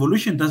 So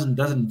evolution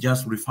doesn't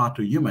just refer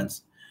to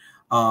humans.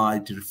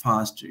 It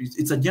refers to,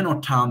 it's a general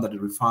term that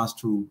it refers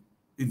to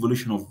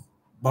evolution of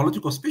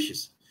biological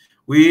species.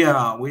 We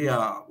are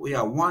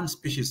one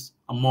species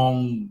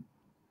among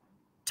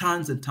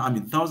tons and tons, I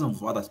mean, thousands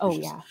of other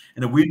species. Oh, yeah.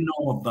 And we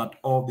know that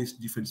all these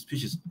different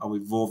species are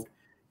evolved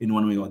in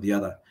one way or the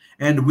other.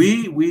 And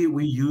we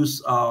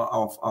use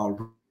our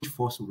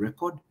fossil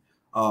record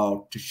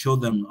to show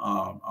them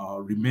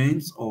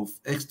remains of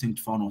extinct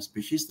fauna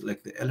species,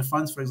 like the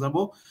elephants, for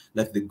example,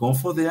 like the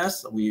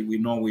gomphotheres.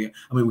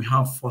 We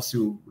have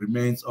fossil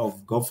remains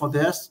of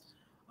gomphotheres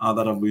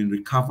that have been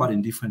recovered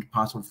in different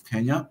parts of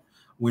Kenya.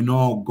 We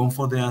know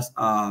gomphotheres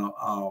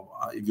are,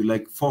 if you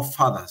like,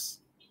 forefathers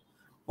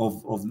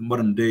of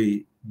modern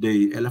day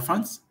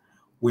elephants.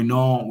 We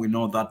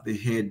know that they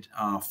had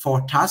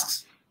 4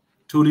 tusks,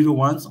 2 little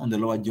ones on the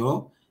lower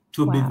jaw,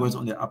 2 big ones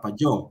on the upper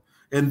jaw,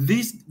 and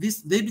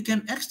they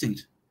became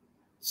extinct.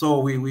 So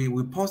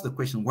we pose the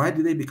question: why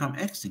did they become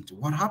extinct?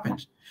 What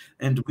happened?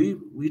 And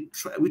we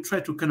try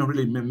to kind of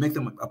really make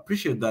them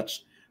appreciate that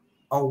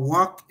our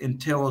work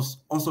entails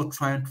also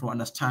trying to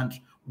understand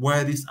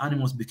why these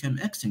animals became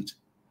extinct.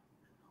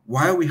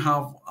 Why we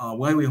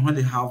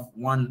only have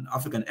one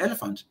African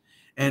elephant,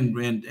 and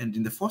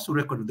in the fossil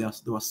record there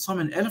were so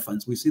many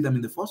elephants. We see them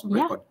in the fossil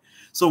record.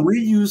 So we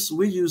use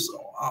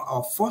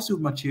our fossil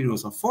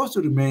materials, our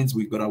fossil remains.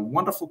 We got a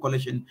wonderful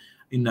collection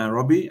in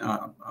Nairobi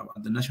at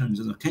the National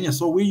Museum of Kenya.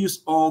 So we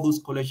use all those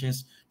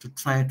collections to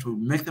try to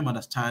make them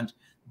understand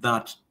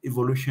that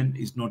evolution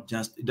is not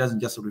just, it doesn't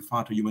just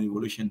refer to human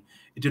evolution.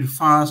 It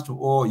refers to,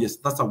 oh yes,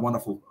 that's a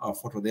wonderful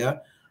photo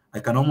there. I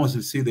can almost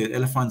see the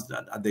elephants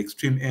at the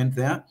extreme end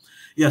there.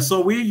 Yeah,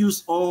 so we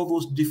use all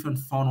those different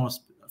faunal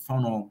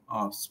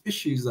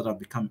species that have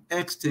become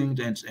extinct,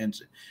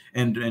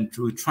 and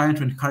to try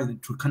to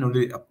encourage, to kind of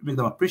really make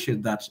them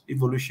appreciate that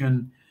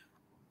evolution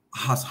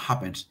has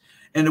happened.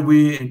 And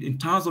we, in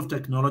terms of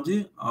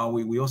technology,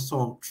 we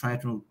also try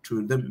to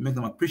make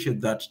them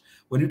appreciate that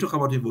when you talk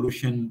about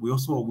evolution, we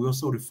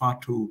also refer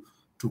to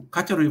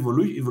cultural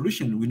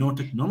evolution. We know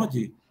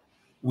technology.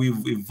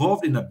 We've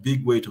evolved in a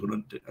big way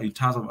in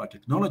terms of our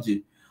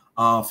technology.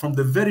 From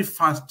the very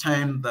first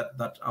time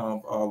that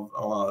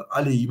our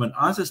early human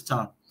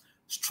ancestor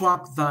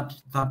struck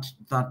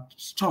that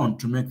stone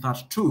to make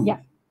that tool,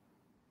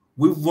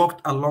 we've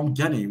walked a long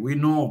journey. We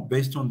know,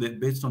 based on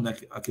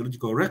the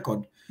archaeological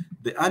record,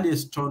 the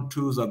earliest stone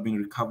tools have been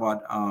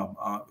recovered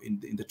in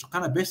the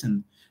Turkana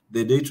Basin.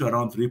 They date to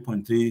around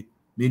 3.3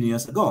 million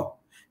years ago,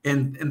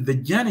 and the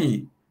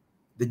journey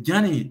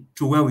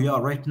to where we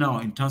are right now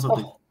in terms of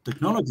the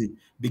technology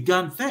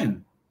began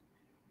then.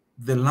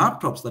 The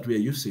laptops that we are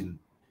using,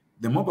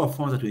 the mobile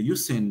phones that we're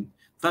using,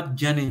 that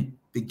journey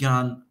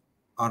began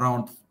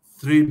around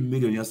 3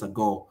 million years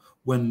ago,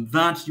 when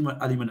that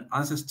early human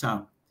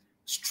ancestor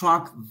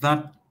struck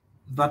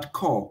that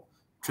core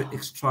to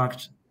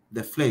extract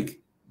the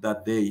flake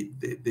that they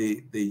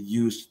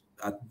used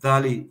at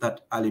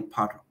that early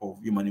part of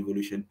human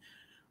evolution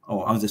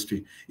or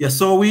ancestry. Yeah,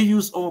 so we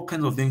use all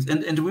kinds of things,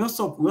 and we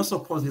also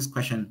pose this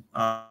question.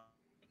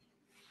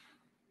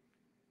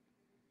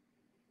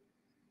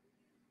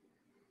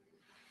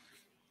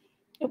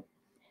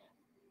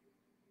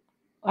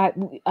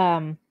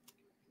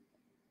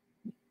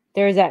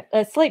 There's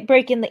a slight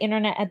break in the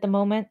internet at the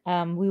moment.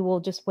 We will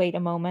just wait a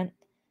moment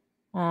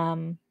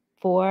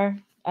for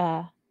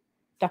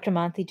Dr.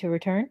 Manthi to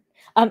return.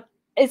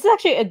 It's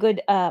actually a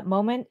good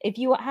moment. If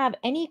you have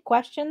any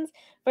questions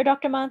for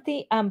Dr.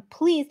 Manthi,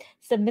 please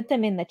submit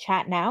them in the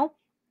chat now.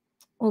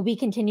 We'll be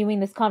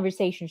continuing this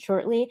conversation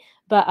shortly,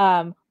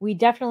 but we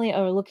definitely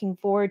are looking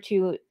forward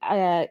to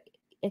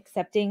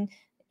accepting,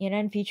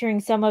 and featuring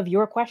some of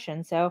your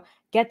questions. So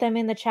get them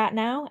in the chat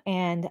now,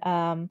 and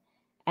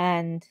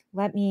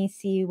let me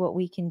see what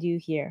we can do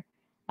here.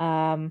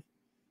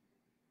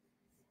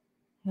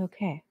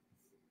 Okay.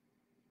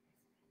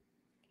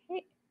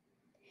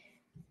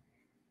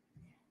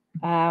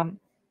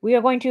 We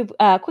are going to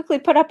quickly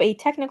put up a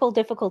technical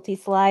difficulty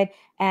slide,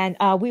 and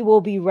we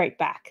will be right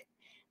back.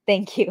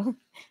 Thank you.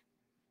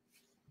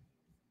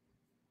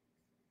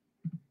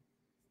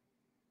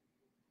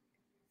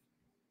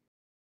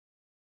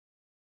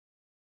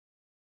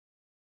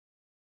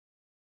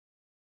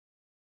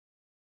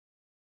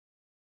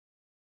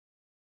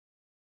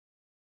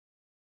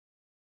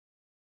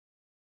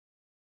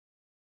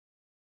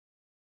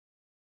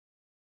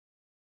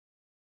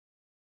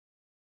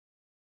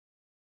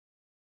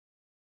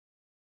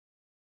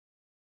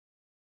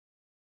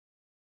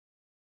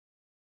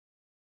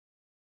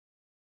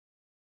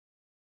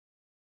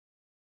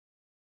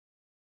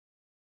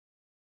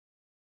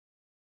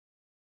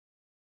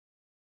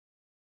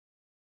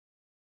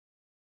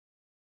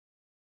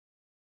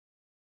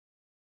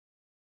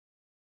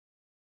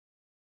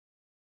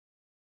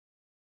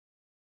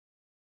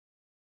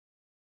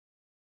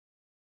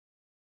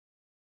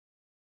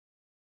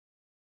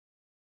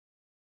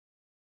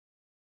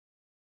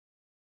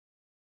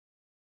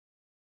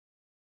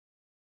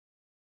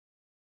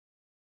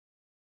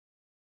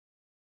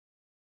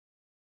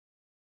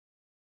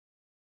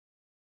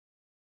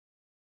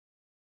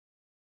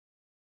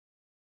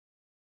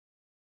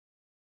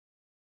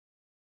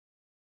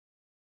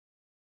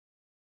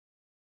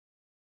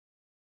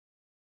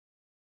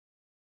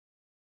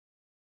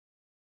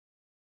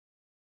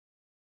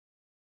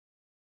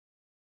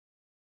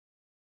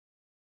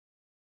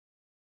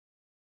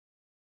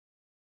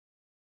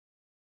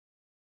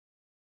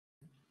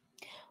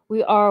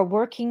 we are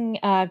working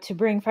to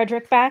bring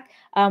Fredrick back.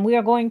 We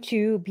are going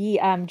to be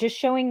just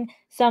showing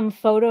some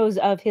photos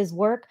of his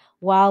work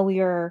while we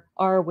are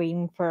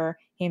waiting for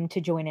him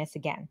to join us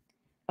again.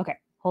 Okay,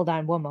 hold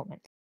on one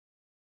moment.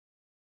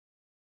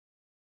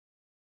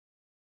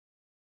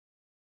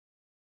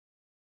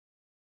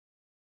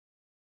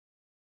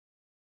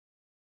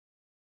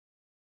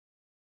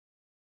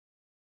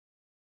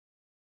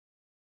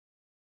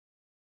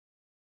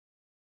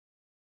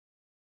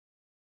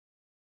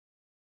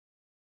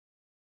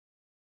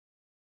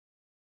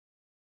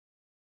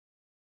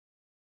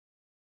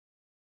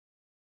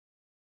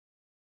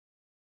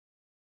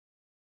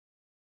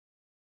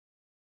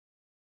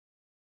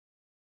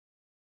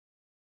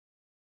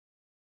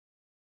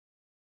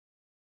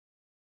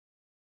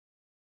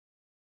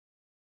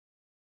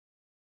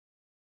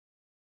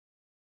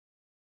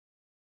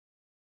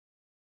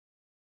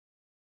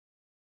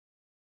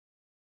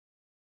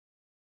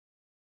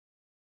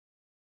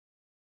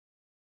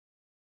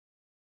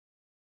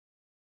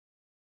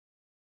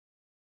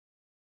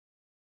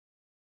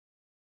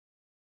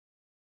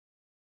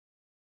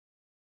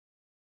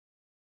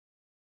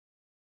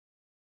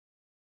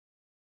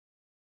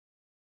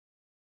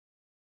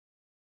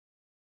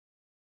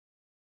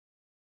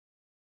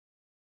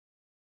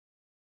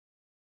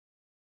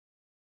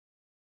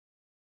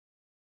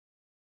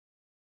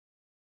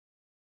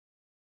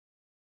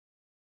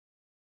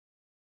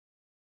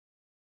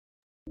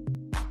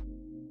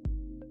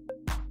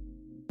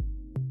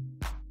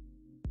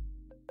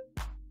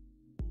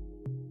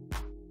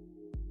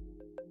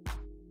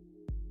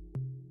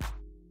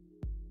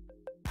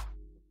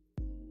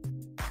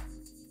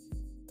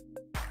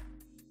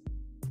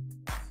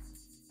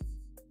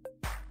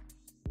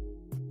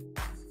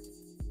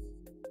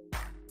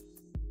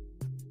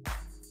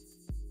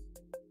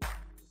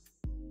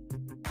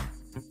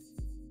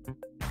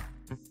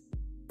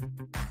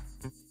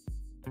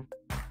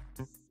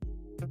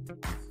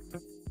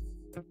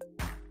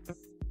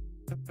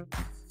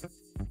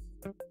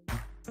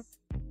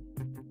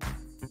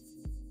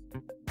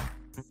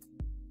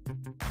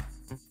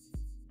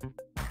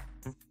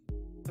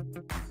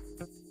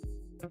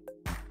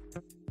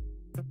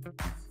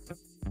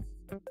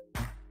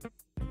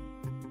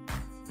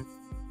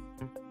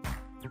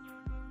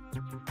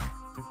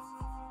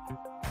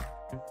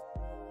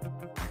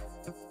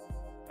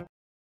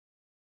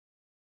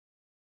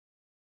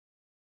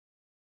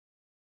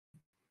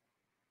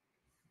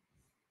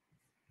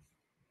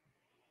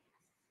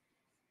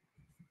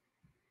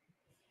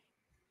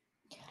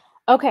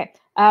 Okay,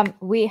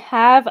 we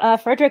have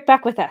Fredrick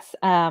back with us.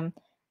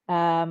 Are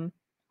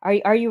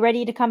you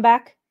ready to come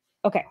back?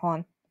 Okay,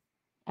 hold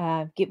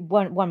on. Give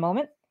one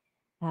moment.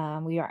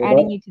 We are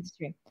adding you to the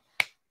stream.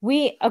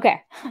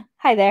 Okay.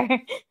 Hi there.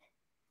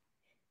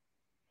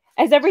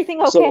 Is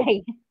everything okay? So,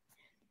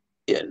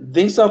 yeah,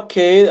 things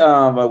okay.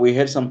 We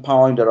had some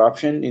power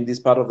interruption in this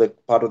part of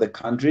the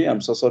country.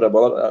 I'm so sorry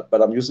about that,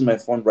 but I'm using my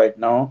phone right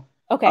now.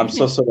 Okay. I'm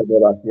so sorry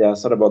about that. Yeah,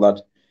 sorry about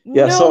that.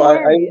 Yeah, No so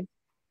worries.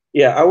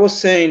 I was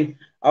saying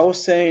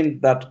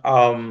that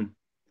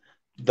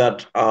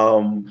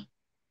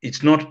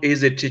it's not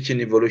easy teaching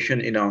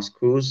evolution in our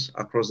schools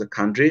across the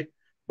country,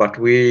 but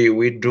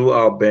we do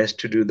our best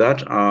to do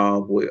that.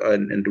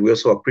 And we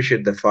also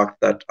appreciate the fact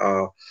that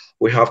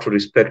we have to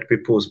respect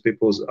people's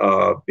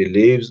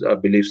beliefs,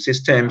 belief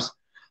systems.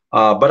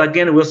 But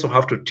again, we also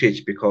have to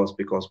teach because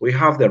we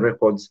have the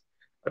records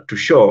to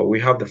show, we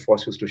have the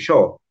fossils to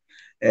show.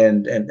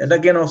 And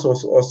again,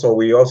 also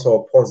we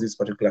also pose this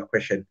particular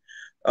question.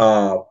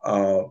 Uh,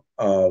 uh,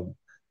 uh,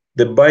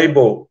 the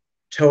Bible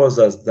tells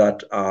us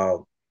that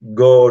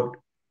God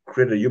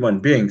created human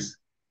beings,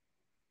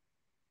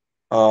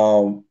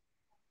 and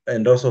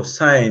also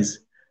science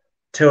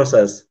tells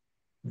us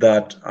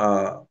that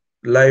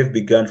life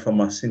began from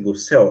a single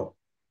cell.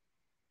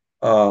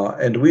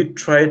 And we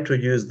try to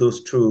use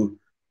those two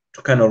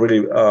to kind of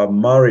really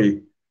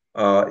marry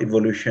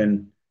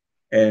evolution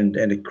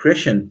and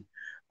creation,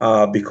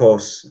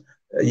 because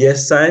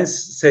yes,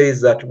 science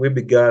says that we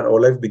began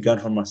or life began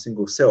from a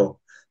single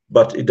cell,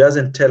 but it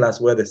doesn't tell us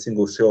where the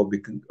single cell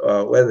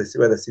where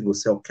the single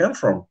cell came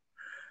from.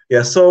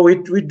 Yeah, so we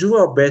do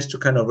our best to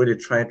kind of really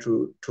try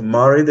to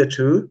marry the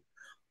two.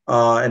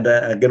 And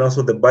again,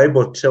 also the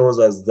Bible tells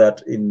us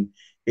that in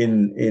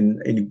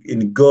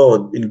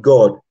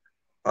God,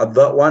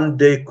 that one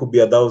day could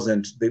be a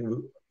thousand.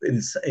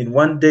 In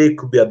one day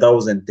could be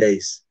 1,000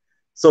 days.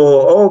 So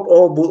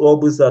all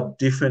these are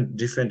different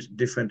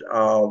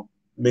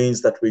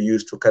means that we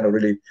use to kind of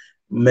really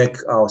make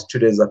our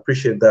students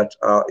appreciate that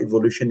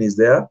evolution is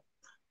there,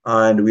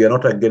 and we are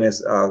not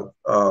against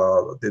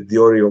the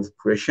theory of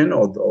creation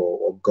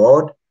or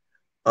God,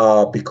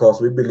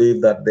 because we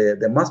believe that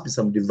there must be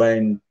some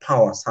divine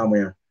power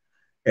somewhere,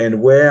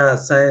 and where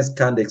science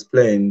can't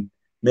explain,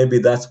 maybe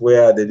that's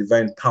where the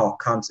divine power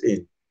comes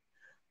in.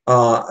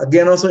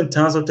 Again, also in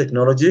terms of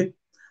technology,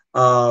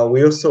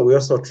 we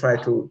also try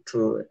to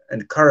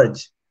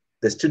encourage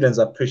the students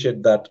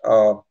appreciate that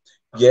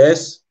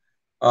yes,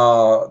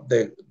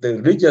 the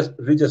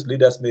religious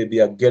leaders may be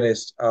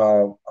against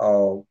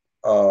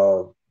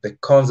the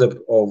concept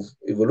of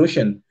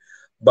evolution,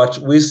 but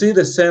we see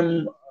the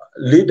same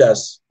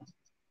leaders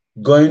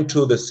going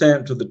to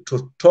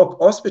the top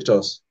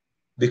hospitals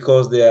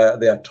because they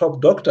are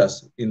top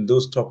doctors in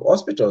those top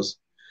hospitals.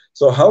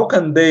 So how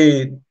can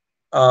they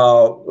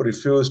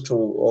refuse to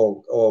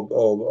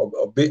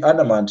or be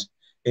adamant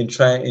in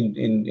trying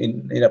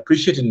in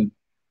appreciating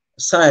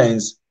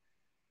science,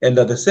 and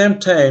at the same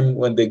time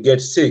when they get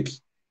sick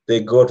they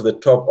go to the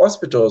top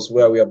hospitals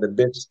where we have the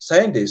best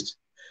scientists?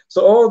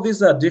 So all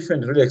these are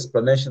different really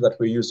explanations that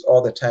we use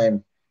all the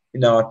time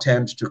in our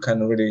attempts to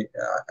kind of really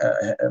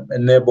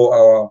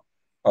enable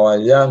our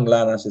young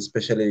learners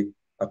especially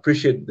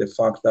appreciate the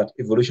fact that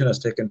evolution has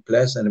taken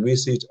place and we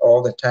see it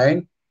all the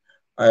time.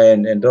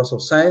 And also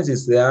science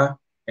is there,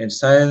 and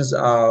science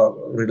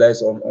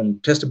relies on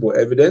testable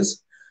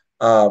evidence.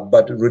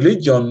 But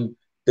religion,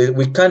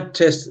 we can't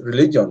test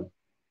religion,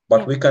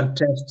 but we can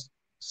test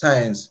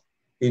science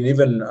in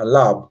even a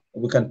lab.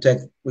 We can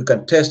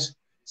test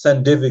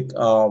scientific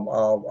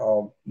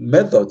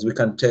methods. We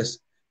can test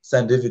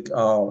scientific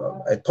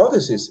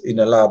hypotheses in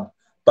a lab,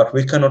 but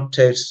we cannot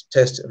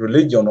test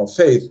religion or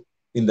faith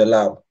in the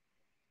lab.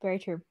 Very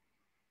true.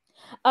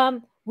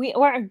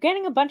 We're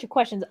getting a bunch of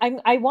questions.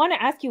 I want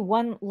to ask you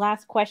one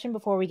last question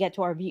before we get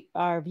to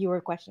our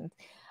viewer questions.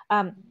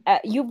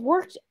 You've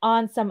worked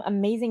on some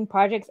amazing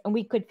projects, and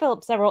we could fill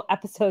up several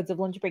episodes of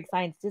Lunch Break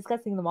Science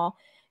discussing them all.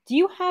 Do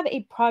you have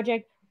a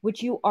project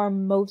which you are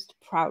most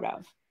proud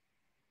of?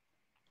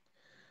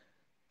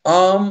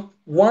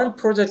 One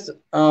project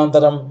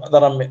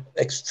that I'm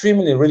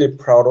extremely really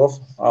proud of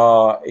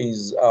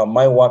is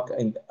my work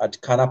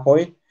at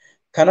Kanapoi.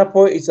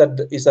 Kanapoi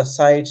is a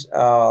site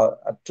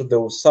to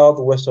the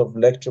southwest of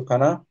Lake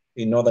Turkana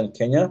in northern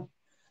Kenya.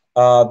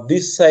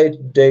 This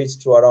site dates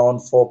to around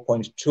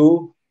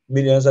 4.2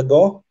 million years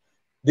ago.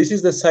 This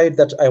is the site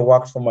that I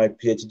worked for my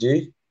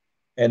PhD,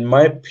 and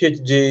my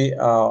PhD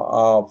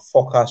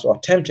focused or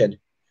attempted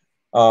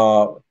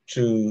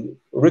to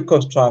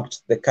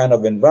reconstruct the kind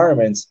of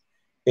environments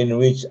in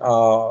which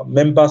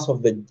members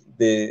of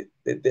the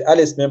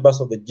earliest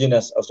members of the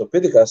genus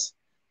Australopithecus,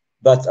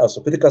 that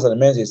Australopithecus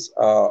alamensis,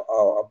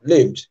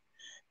 lived.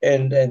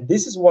 And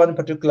this is one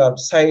particular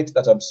site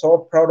that I'm so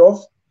proud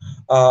of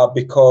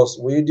because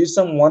I did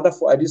some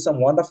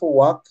wonderful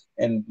work,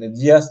 and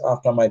years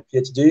after my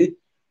PhD,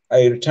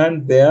 I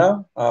returned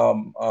there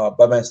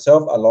by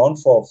myself alone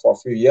for a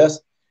few years.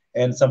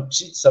 And some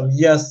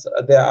years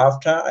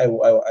thereafter, I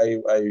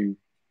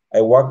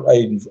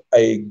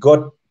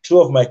got two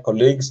of my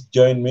colleagues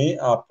join me,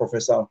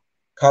 Professor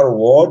Carl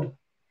Ward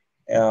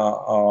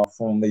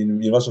from the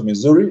University of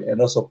Missouri,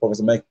 and also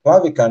Professor Mike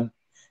Plavican.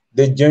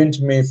 They joined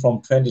me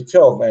from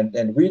 2012,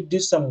 and we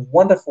did some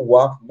wonderful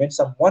work, made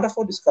some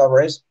wonderful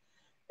discoveries,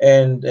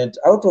 and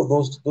out of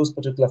those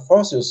particular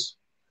fossils,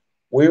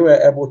 we were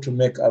able to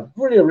make a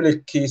really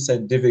key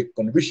scientific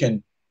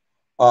contribution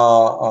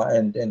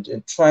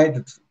and try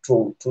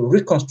to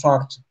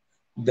reconstruct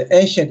the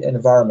ancient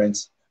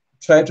environments,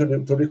 try to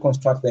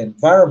reconstruct the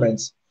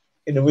environments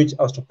in which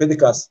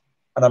Australopithecus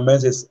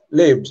anamensis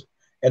lived.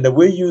 And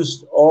we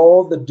used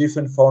all the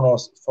different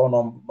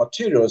faunal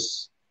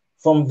materials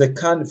from the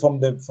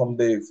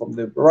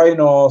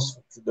rhinos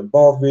to the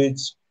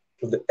bovids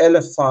to the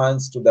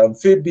elephants to the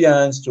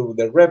amphibians to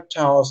the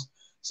reptiles.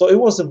 So it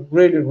was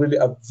really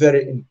a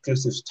very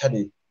inclusive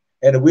study,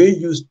 and we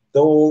used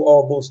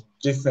all those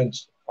different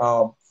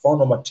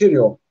faunal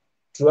material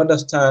to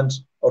understand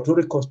or to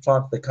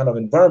reconstruct the kind of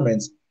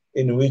environments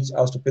in which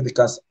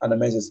Australopithecus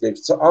anamensis lived.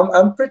 So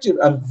I'm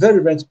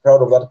very much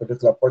proud of that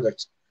particular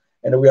project,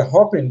 and we are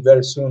hoping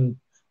very soon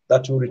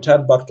that we'll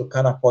return back to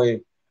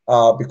Kanapoi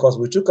because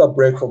we took a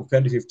break from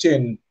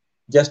 2015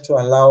 just to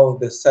allow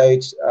the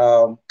site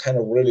kind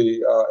of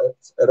really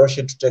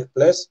erosion to take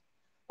place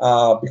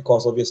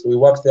because obviously we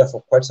worked there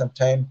for quite some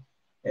time,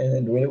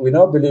 and we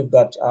now believe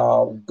that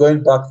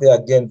going back there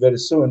again very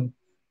soon,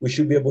 we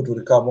should be able to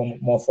recover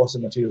more fossil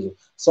materials.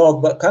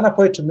 So the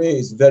Kanapoi to me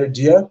is very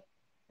dear,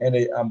 and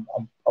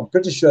I'm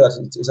pretty sure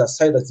that it's a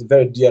site that's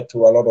very dear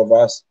to a lot of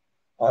us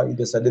in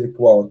the scientific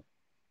world.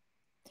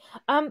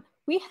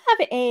 We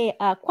have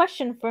a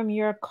question from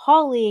your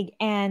colleague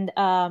and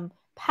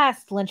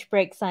past Lunch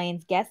Break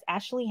Science guest,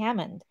 Ashley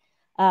Hammond.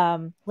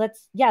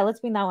 Let's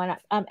bring that one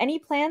up. Any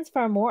plans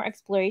for more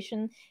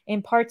exploration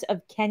in parts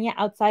of Kenya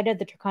outside of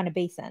the Turkana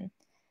Basin?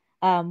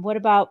 What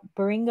about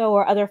Baringo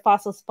or other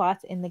fossil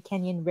spots in the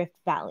Kenyan Rift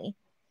Valley?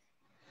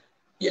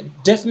 Yeah,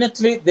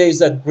 definitely there is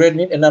a great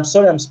need, and I'm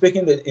sorry I'm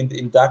speaking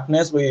in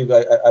darkness.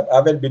 I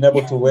haven't been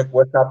able to wake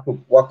up to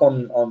work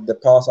on the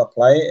power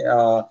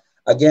supply.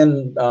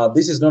 Again,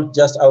 this is not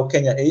just how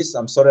Kenya is.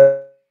 I'm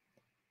sorry.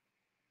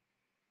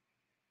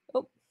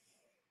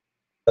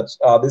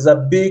 There's a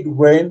big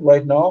rain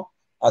right now.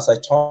 As I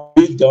talk,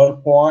 big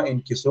downpour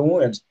in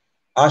Kisumu, and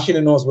Ashley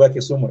knows where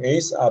Kisumu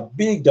is. A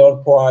big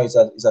downpour is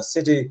a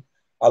city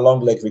along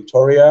Lake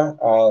Victoria,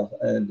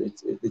 and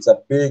it's a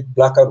big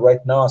blackout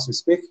right now as we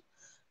speak.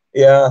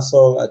 Yeah,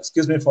 so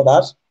excuse me for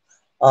that.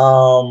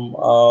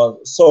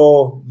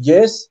 So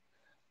yes,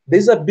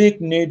 there's a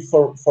big need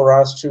for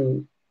us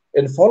to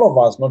and for all of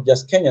us, not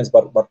just Kenyans,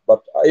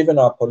 but even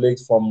our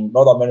colleagues from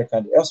North America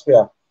and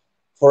elsewhere,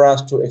 for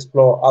us to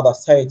explore other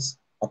sites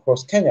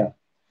across Kenya.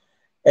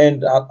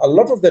 And a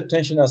lot of the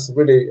attention has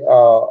really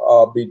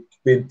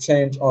been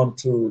changed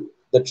onto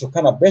the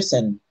Turkana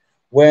Basin,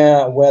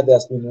 where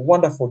there's been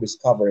wonderful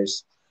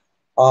discoveries.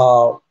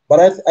 But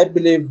I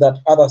believe that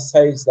other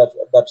sites,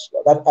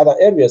 that other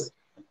areas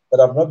that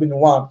have not been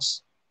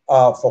worked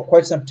for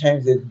quite some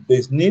time,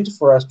 there's need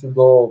for us to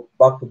go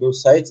back to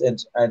those sites.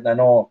 And I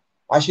know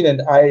Ashley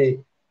and I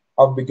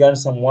have begun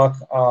some work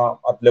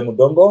at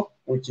Lemudongo,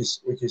 which is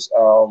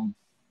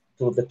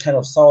to the kind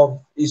of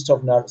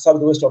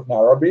southwest of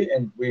Nairobi,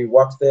 and we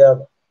worked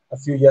there a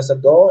few years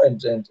ago.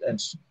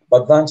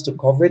 But thanks to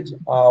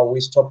COVID,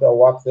 we stopped our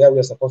work there. We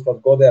were supposed to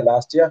go there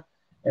last year,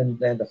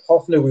 and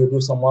hopefully we'll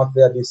do some work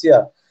there this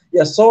year.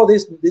 Yeah, so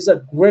there's a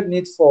great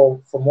need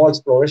for more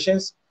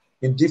explorations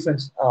in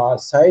different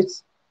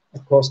sites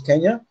across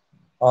Kenya.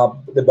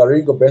 The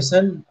Baringo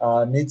Basin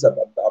needs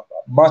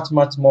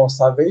much more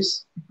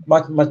surveys,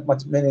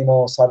 many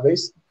more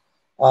surveys.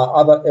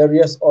 Other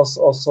areas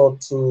also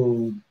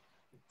to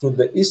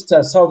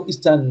the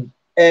southeastern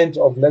end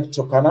of Lake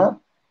Turkana.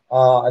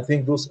 I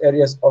think those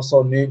areas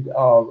also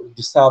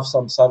deserve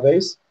some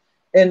surveys.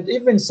 And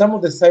even some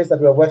of the sites that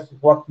were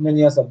worked many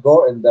years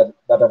ago and that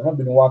have not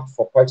been worked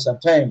for quite some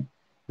time,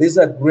 there's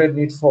a great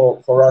need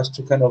for us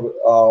to kind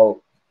of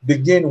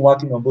begin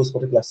working on those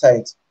particular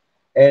sites.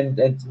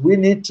 And we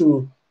need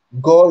to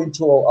go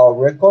into our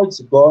records,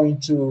 go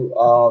into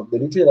the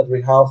literature that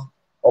we have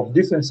of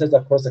different sites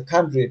across the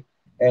country,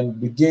 and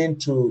begin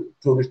to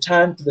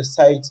return to the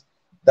sites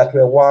that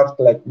were worked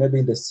like maybe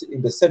in the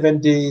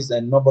 70s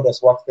and nobody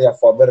has worked there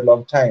for a very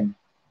long time.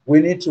 We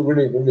need to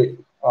really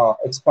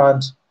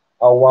expand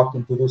our work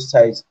into those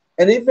sites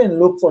and even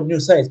look for new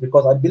sites,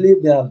 because I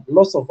believe there are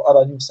lots of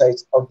other new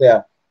sites out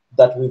there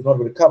that we've not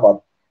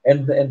recovered.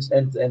 And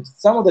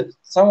some of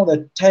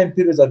the time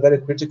periods are very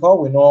critical.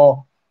 We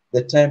know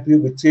the time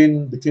period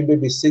between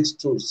maybe 6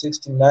 to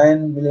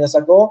 9 million years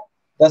ago.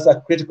 That's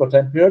a critical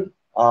time period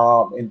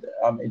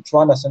to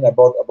understand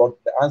about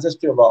the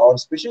ancestry of our own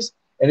species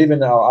and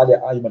even our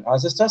other human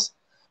ancestors.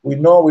 We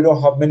know we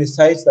don't have many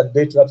sites that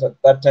date to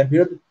that time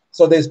period.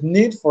 So there's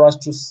need for us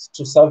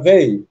to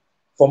survey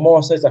for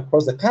more sites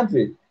across the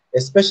country,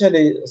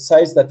 especially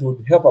sites that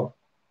would help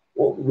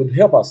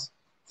us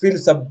fill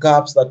some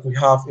gaps that we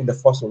have in the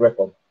fossil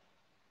record.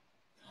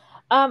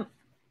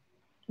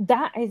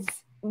 That is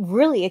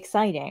really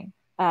exciting.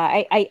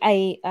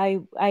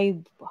 I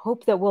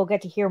hope that we'll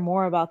get to hear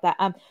more about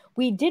that.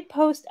 We did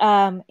post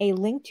a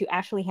link to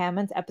Ashley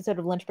Hammond's episode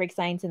of Lunch Break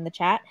Science in the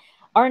chat.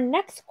 Our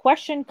next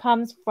question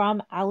comes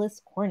from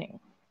Alice Corning.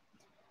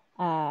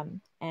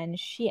 And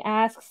she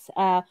asks,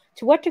 to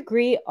what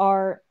degree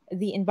are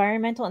the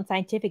environmental and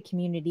scientific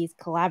communities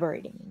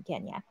collaborating in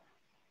Kenya?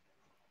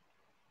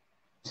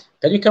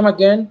 Can you come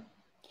again?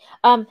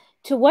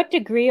 To what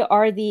degree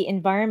are the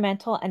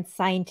environmental and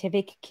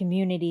scientific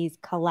communities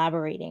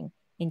collaborating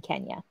in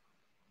Kenya?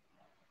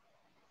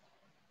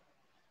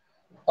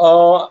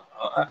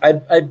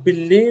 I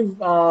believe,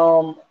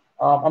 I'm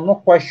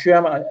not quite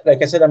sure.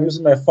 Like I said, I'm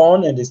using my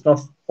phone and it's not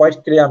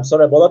quite clear. I'm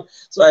sorry about that.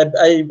 So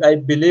I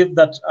believe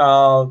that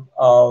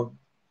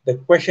the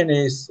question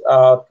is,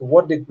 to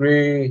what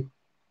degree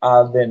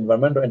are the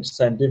environmental and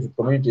scientific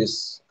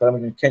communities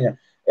collaborating in Kenya?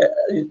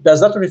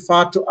 Does that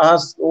refer to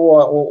us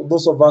or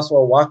those of us who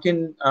are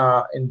working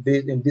in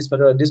this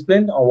particular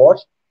discipline, or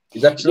what?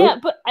 Is that true? Yeah,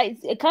 but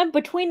kind of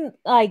between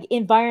like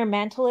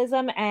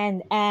environmentalism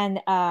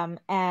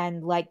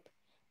and like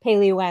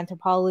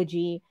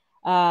paleoanthropology,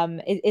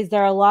 is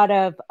there a lot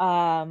of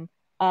kind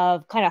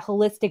of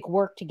holistic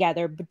work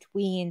together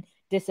between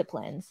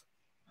disciplines?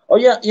 Oh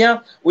yeah.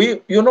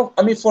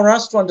 For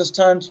us to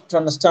understand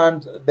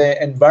the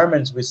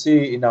environments we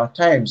see in our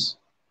times,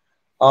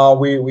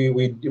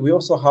 we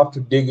also have to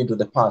dig into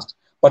the past,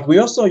 but we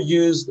also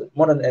use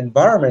modern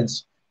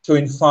environments to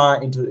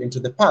infer into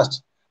the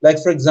past. Like,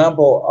 for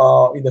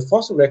example, in the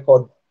fossil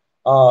record,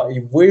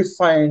 if we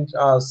find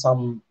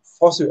some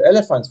fossil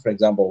elephants, for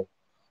example,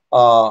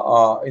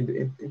 that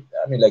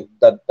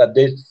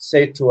they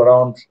say to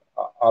around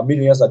a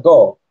million years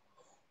ago,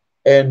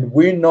 and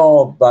we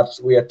know that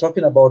we are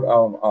talking about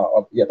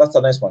yeah, that's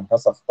a nice one.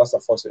 That's a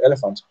fossil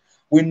elephant.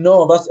 We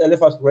know that's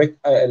Elephas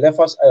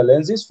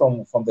islandensis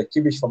from the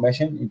Kibish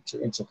Formation in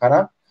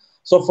Turkana.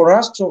 So for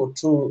us to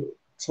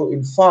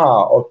infer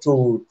or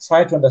to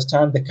try to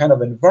understand the kind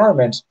of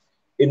environment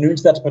in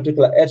which that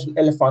particular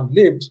elephant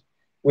lived,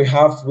 we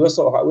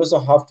also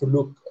have to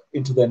look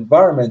into the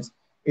environment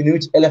in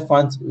which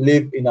elephants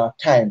live in our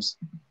times.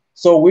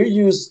 So we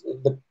use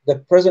the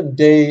present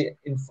day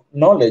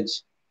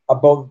knowledge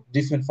about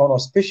different fauna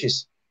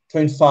species to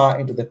infer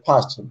into the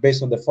past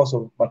based on the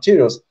fossil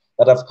materials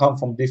that have come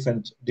from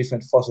different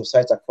fossil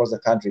sites across the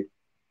country.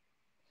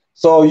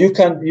 So you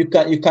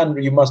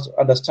must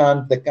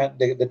understand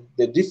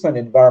the different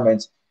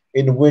environments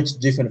in which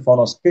different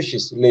fauna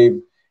species live,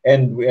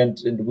 and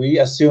we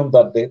assume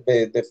that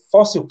the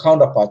fossil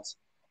counterparts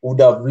would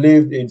have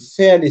lived in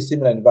fairly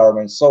similar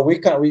environments. So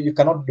you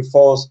cannot be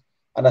forced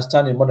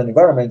understanding modern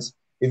environments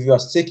if you are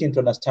seeking to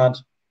understand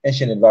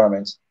ancient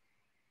environments.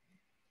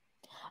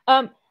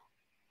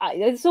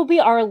 This will be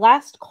our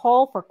last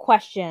call for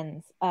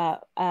questions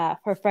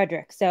for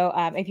Fredrick. So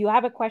if you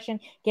have a question,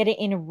 get it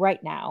in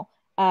right now.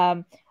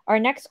 Our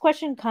next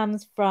question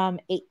comes from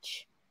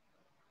H.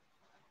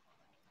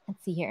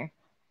 Let's see here.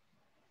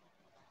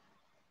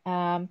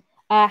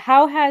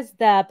 How has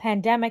the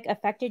pandemic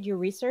affected your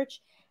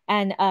research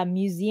and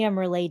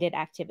museum-related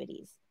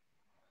activities?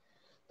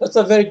 That's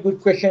a very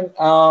good question.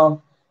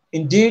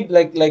 Indeed,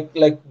 like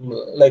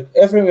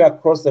everywhere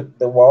across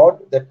the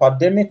world, the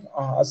pandemic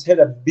has had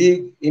a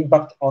big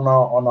impact on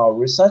our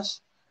research.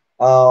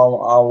 We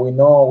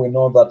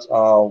know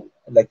that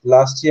like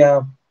last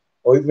year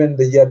or even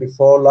the year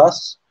before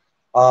last,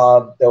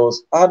 there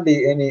was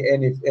hardly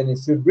any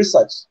field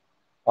research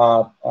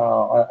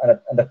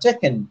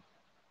undertaken,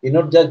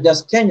 not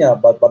just Kenya,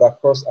 but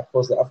across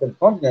the African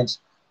continent.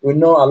 We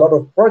know a lot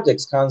of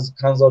projects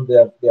canceled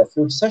their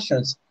field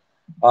sessions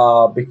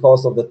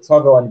because of the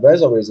travel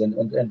advisories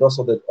and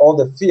also all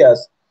the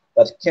fears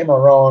that came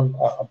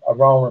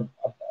about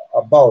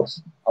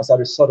as a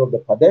result of the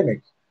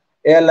pandemic.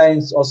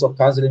 Airlines also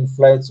canceling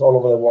flights all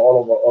over the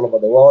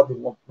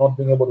world, not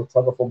being able to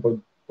travel from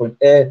point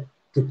A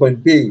to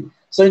point B.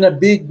 So in a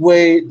big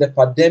way, the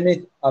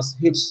pandemic has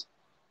hit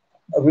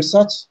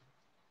research.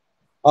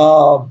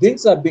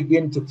 Things are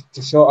beginning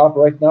to show up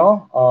right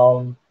now.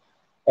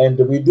 And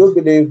we do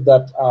believe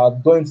that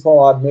going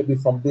forward, maybe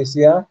from this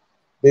year,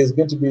 there's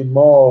going to be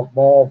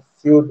more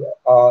field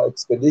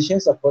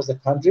expeditions across the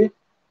country.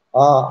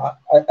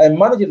 I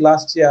managed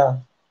last year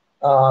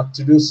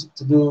to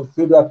do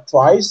field work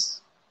twice,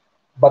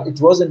 but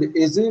it wasn't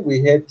easy.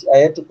 I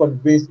had to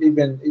convince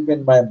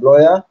even my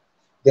employer,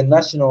 the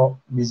National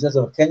Museums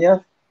of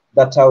Kenya,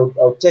 that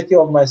I'll take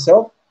care of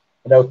myself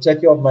and I'll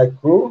take care of my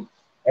crew.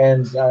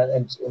 And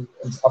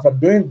after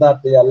doing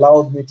that, they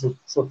allowed me to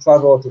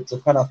travel to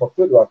Turkana for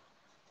fieldwork.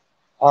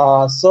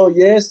 So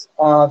yes,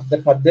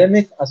 the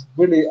pandemic has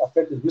really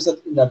affected research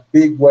in a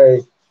big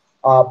way,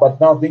 but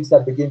now things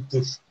are beginning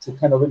to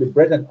kind of really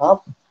brighten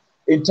up.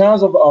 In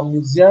terms of our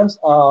museums,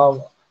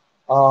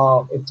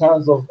 in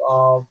terms of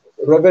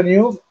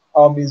revenue,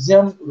 our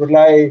museum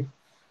rely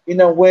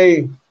in a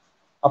way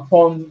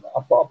upon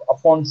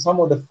some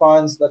of the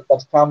funds that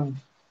come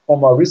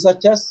from our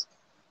researchers.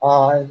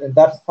 And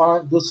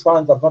those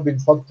funds have not been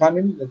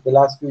forthcoming in the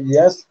last few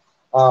years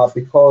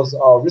because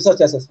our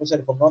researchers,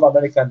 especially from North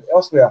America and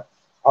elsewhere,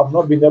 have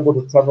not been able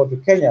to travel to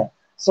Kenya.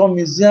 So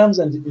museums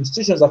and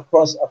institutions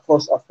across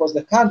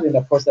the country and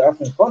across the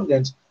African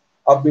continent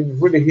have been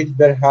really hit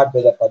very hard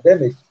by the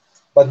pandemic.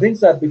 But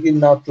things are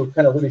beginning now to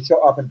kind of really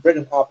show up and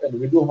brighten up, and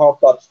we do hope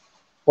that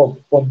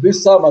from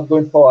this summer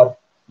going forward,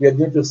 we are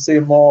going to see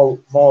more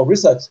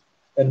research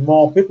and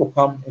more people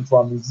come into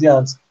our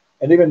museums,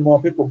 and even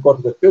more people go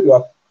to the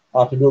fieldwork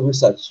to do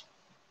research.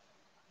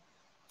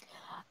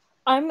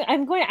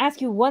 I'm going to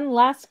ask you one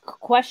last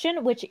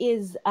question, which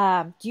is,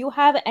 do you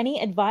have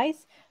any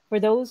advice for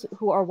those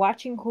who are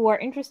watching who are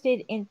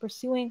interested in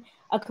pursuing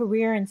a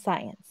career in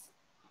science?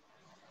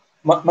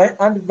 My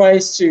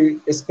advice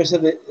to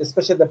especially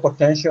the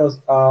potentials,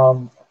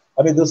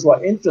 those who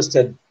are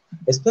interested,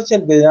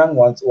 especially the young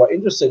ones who are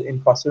interested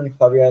in pursuing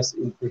careers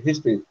in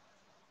prehistory,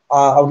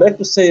 I would like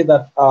to say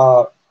that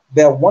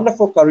there are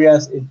wonderful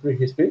careers in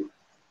prehistory.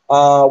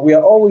 We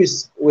are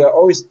always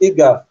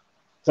eager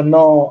to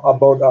know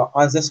about our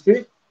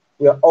ancestry.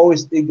 We are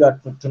always eager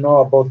to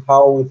know about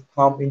how we've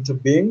come into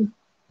being,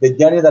 the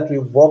journey that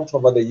we've walked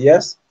over the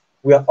years.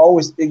 We are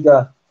always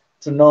eager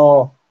to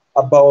know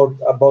about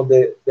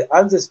the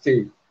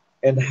ancestry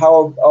and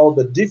how all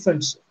the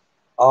different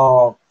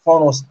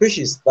fauna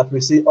species that we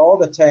see all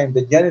the time,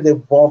 the journey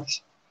they've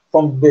walked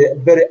from the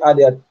very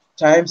earlier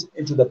times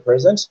into the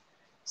present.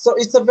 So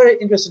it's a very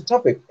interesting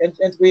topic, and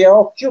we are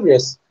all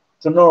curious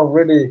to know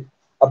really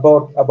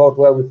about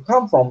where we've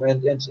come from.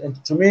 And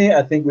to me,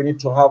 I think we need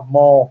to have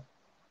more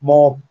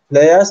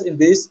players in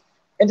this,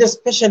 and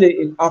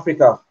especially in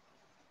Africa.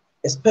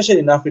 Especially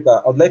in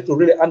Africa, I'd like to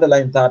really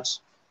underline that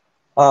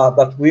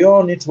that we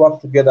all need to work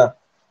together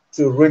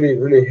to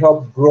really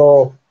help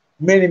grow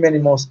many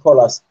more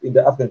scholars in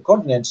the African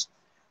continent.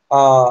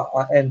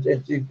 And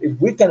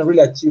if we can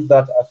really achieve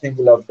that, I think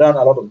we'll have done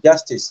a lot of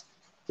justice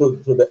to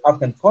the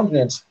African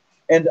continent.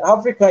 And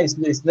Africa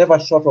is never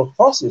short of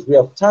forces. We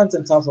have tons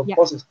and tons of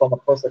forces from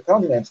across the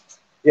continent.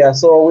 Yeah,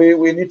 so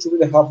we need to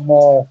really have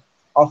more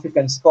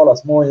African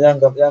scholars, more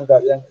younger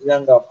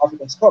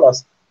African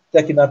scholars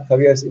taking up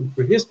careers in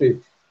prehistory,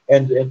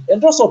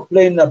 and also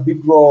playing a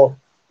big role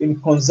in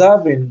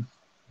conserving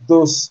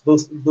those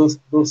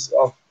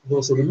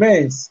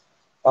remains,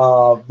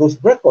 those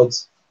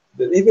records,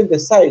 even the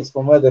sites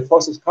from where the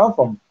fossils come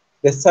from,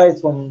 the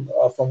sites from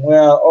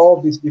where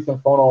all these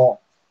different faunal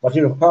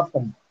material come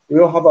from. We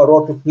all have a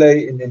role to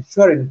play in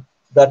ensuring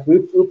that we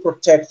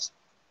protect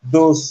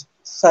those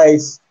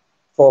sites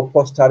for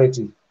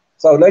posterity.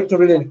 So I would like to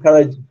really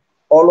encourage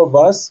all of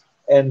us,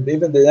 and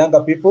even the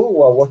younger people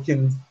who are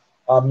watching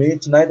me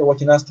tonight,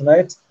 watching us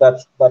tonight,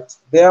 that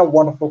they are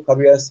wonderful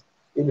careers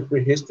in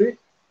prehistory.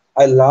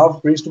 I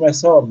love prehistory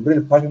myself. I'm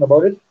really passionate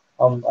about it.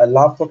 I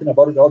love talking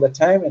about it all the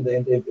time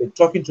and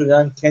talking to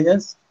young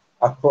Kenyans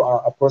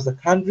across the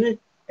country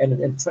and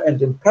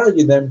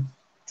encouraging them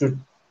to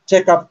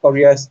take up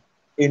careers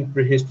in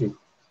prehistory.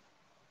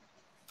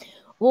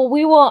 Well,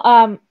 we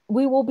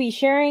will be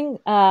sharing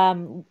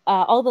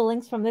all the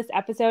links from this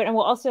episode, and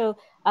we'll also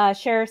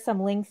share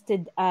some links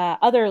to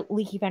other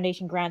Leakey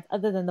Foundation grants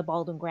other than the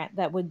Baldwin grant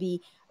that would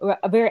be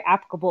very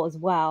applicable as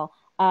well.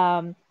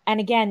 And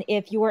again,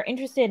 if you are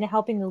interested in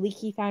helping the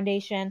Leakey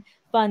Foundation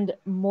fund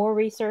more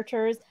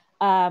researchers,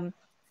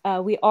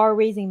 we are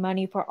raising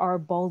money for our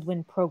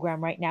Baldwin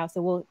program right now,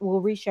 so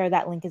we'll reshare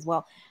that link as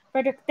well.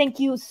 Fredrick, thank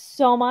you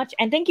so much,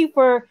 and thank you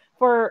for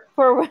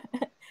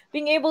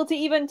being able to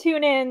even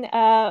tune in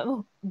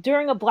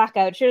during a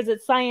blackout. Shows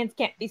that science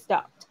can't be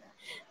stopped.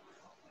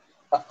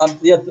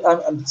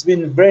 It's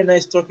been very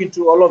nice talking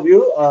to all of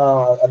you.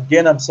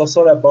 Again, I'm so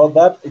sorry about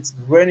that. It's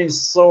raining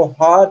so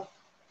hard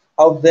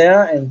out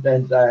there, and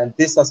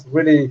this has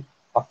really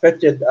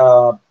affected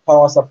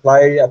power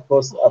supply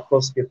across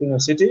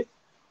Kisumu City.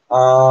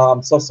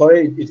 I'm so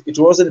sorry. It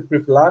wasn't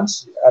pre-planned,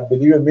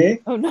 believe me.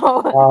 Oh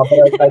no!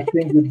 But I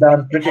think we've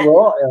done pretty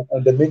well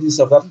in the midst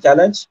of that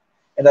challenge,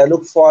 and I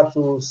look forward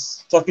to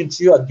talking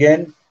to you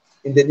again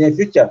in the near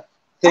future.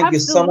 Thank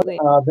Absolutely. you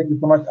so much. Thank you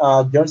so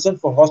much, Johnson,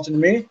 for hosting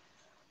me.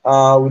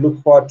 We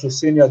look forward to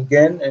seeing you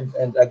again,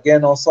 and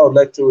again, also, I'd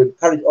like to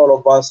encourage all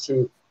of us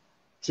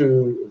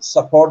to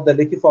support the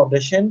Leakey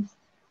Foundation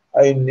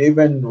and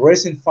even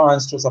raising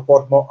funds to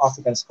support more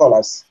African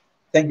scholars.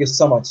 Thank you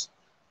so much.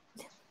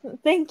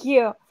 Thank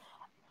you.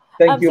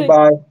 Thank you.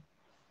 Bye.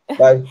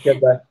 Bye.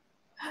 Bye.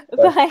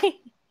 Bye.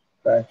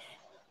 Bye.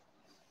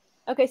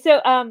 Okay,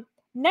 so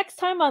next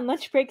time on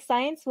Lunch Break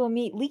Science, we'll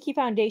meet Leakey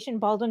Foundation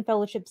Baldwin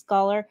Fellowship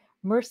Scholar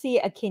Mercy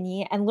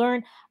Akinyi and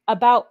learn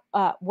about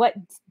what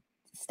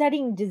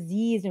studying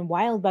disease in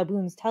wild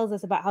baboons tells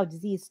us about how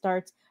disease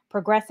starts,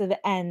 progressive,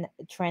 and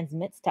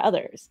transmits to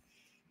others.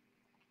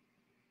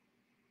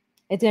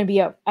 It's going to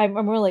be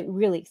I'm really,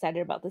 really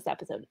excited about this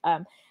episode.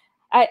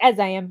 As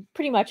I am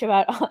pretty much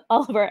about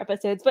all of our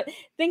episodes. But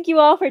thank you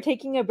all for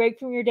taking a break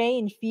from your day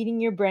and feeding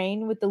your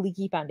brain with the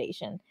Leakey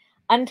Foundation.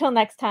 Until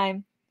next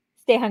time,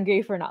 stay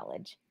hungry for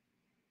knowledge.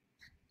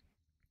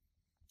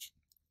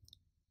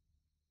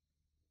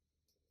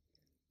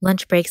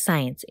 Lunch Break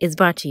Science is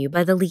brought to you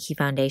by the Leakey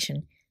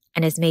Foundation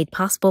and is made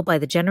possible by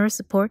the generous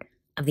support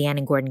of the Ann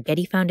and Gordon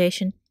Getty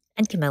Foundation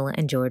and Camilla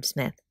and George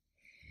Smith.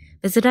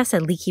 Visit us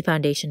at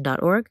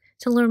leakeyfoundation.org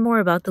to learn more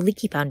about the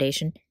Leakey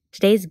Foundation,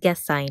 today's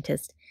guest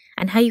scientist,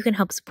 and how you can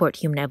help support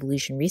human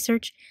evolution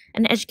research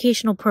and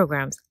educational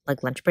programs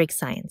like Lunch Break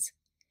Science.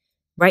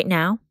 Right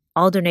now,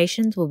 all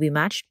donations will be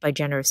matched by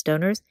generous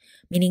donors,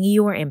 meaning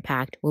your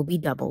impact will be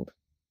doubled.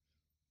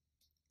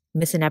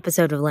 Miss an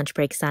episode of Lunch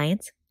Break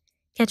Science?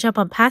 Catch up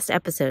on past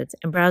episodes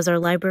and browse our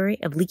library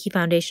of Leakey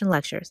Foundation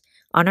lectures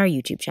on our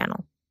YouTube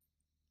channel.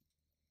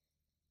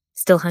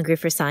 Still hungry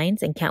for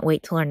science and can't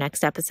wait till our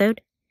next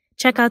episode?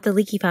 Check out the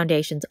Leakey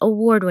Foundation's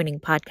award-winning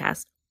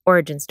podcast,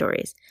 Origin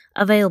Stories,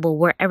 available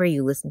wherever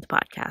you listen to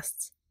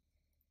podcasts.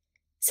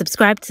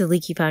 Subscribe to the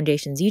Leakey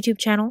Foundation's YouTube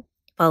channel,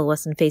 follow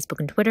us on Facebook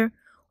and Twitter,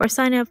 or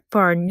sign up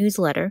for our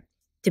newsletter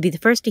to be the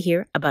first to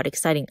hear about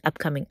exciting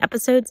upcoming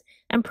episodes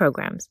and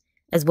programs,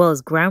 as well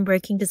as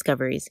groundbreaking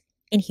discoveries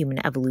in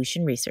human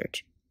evolution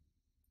research.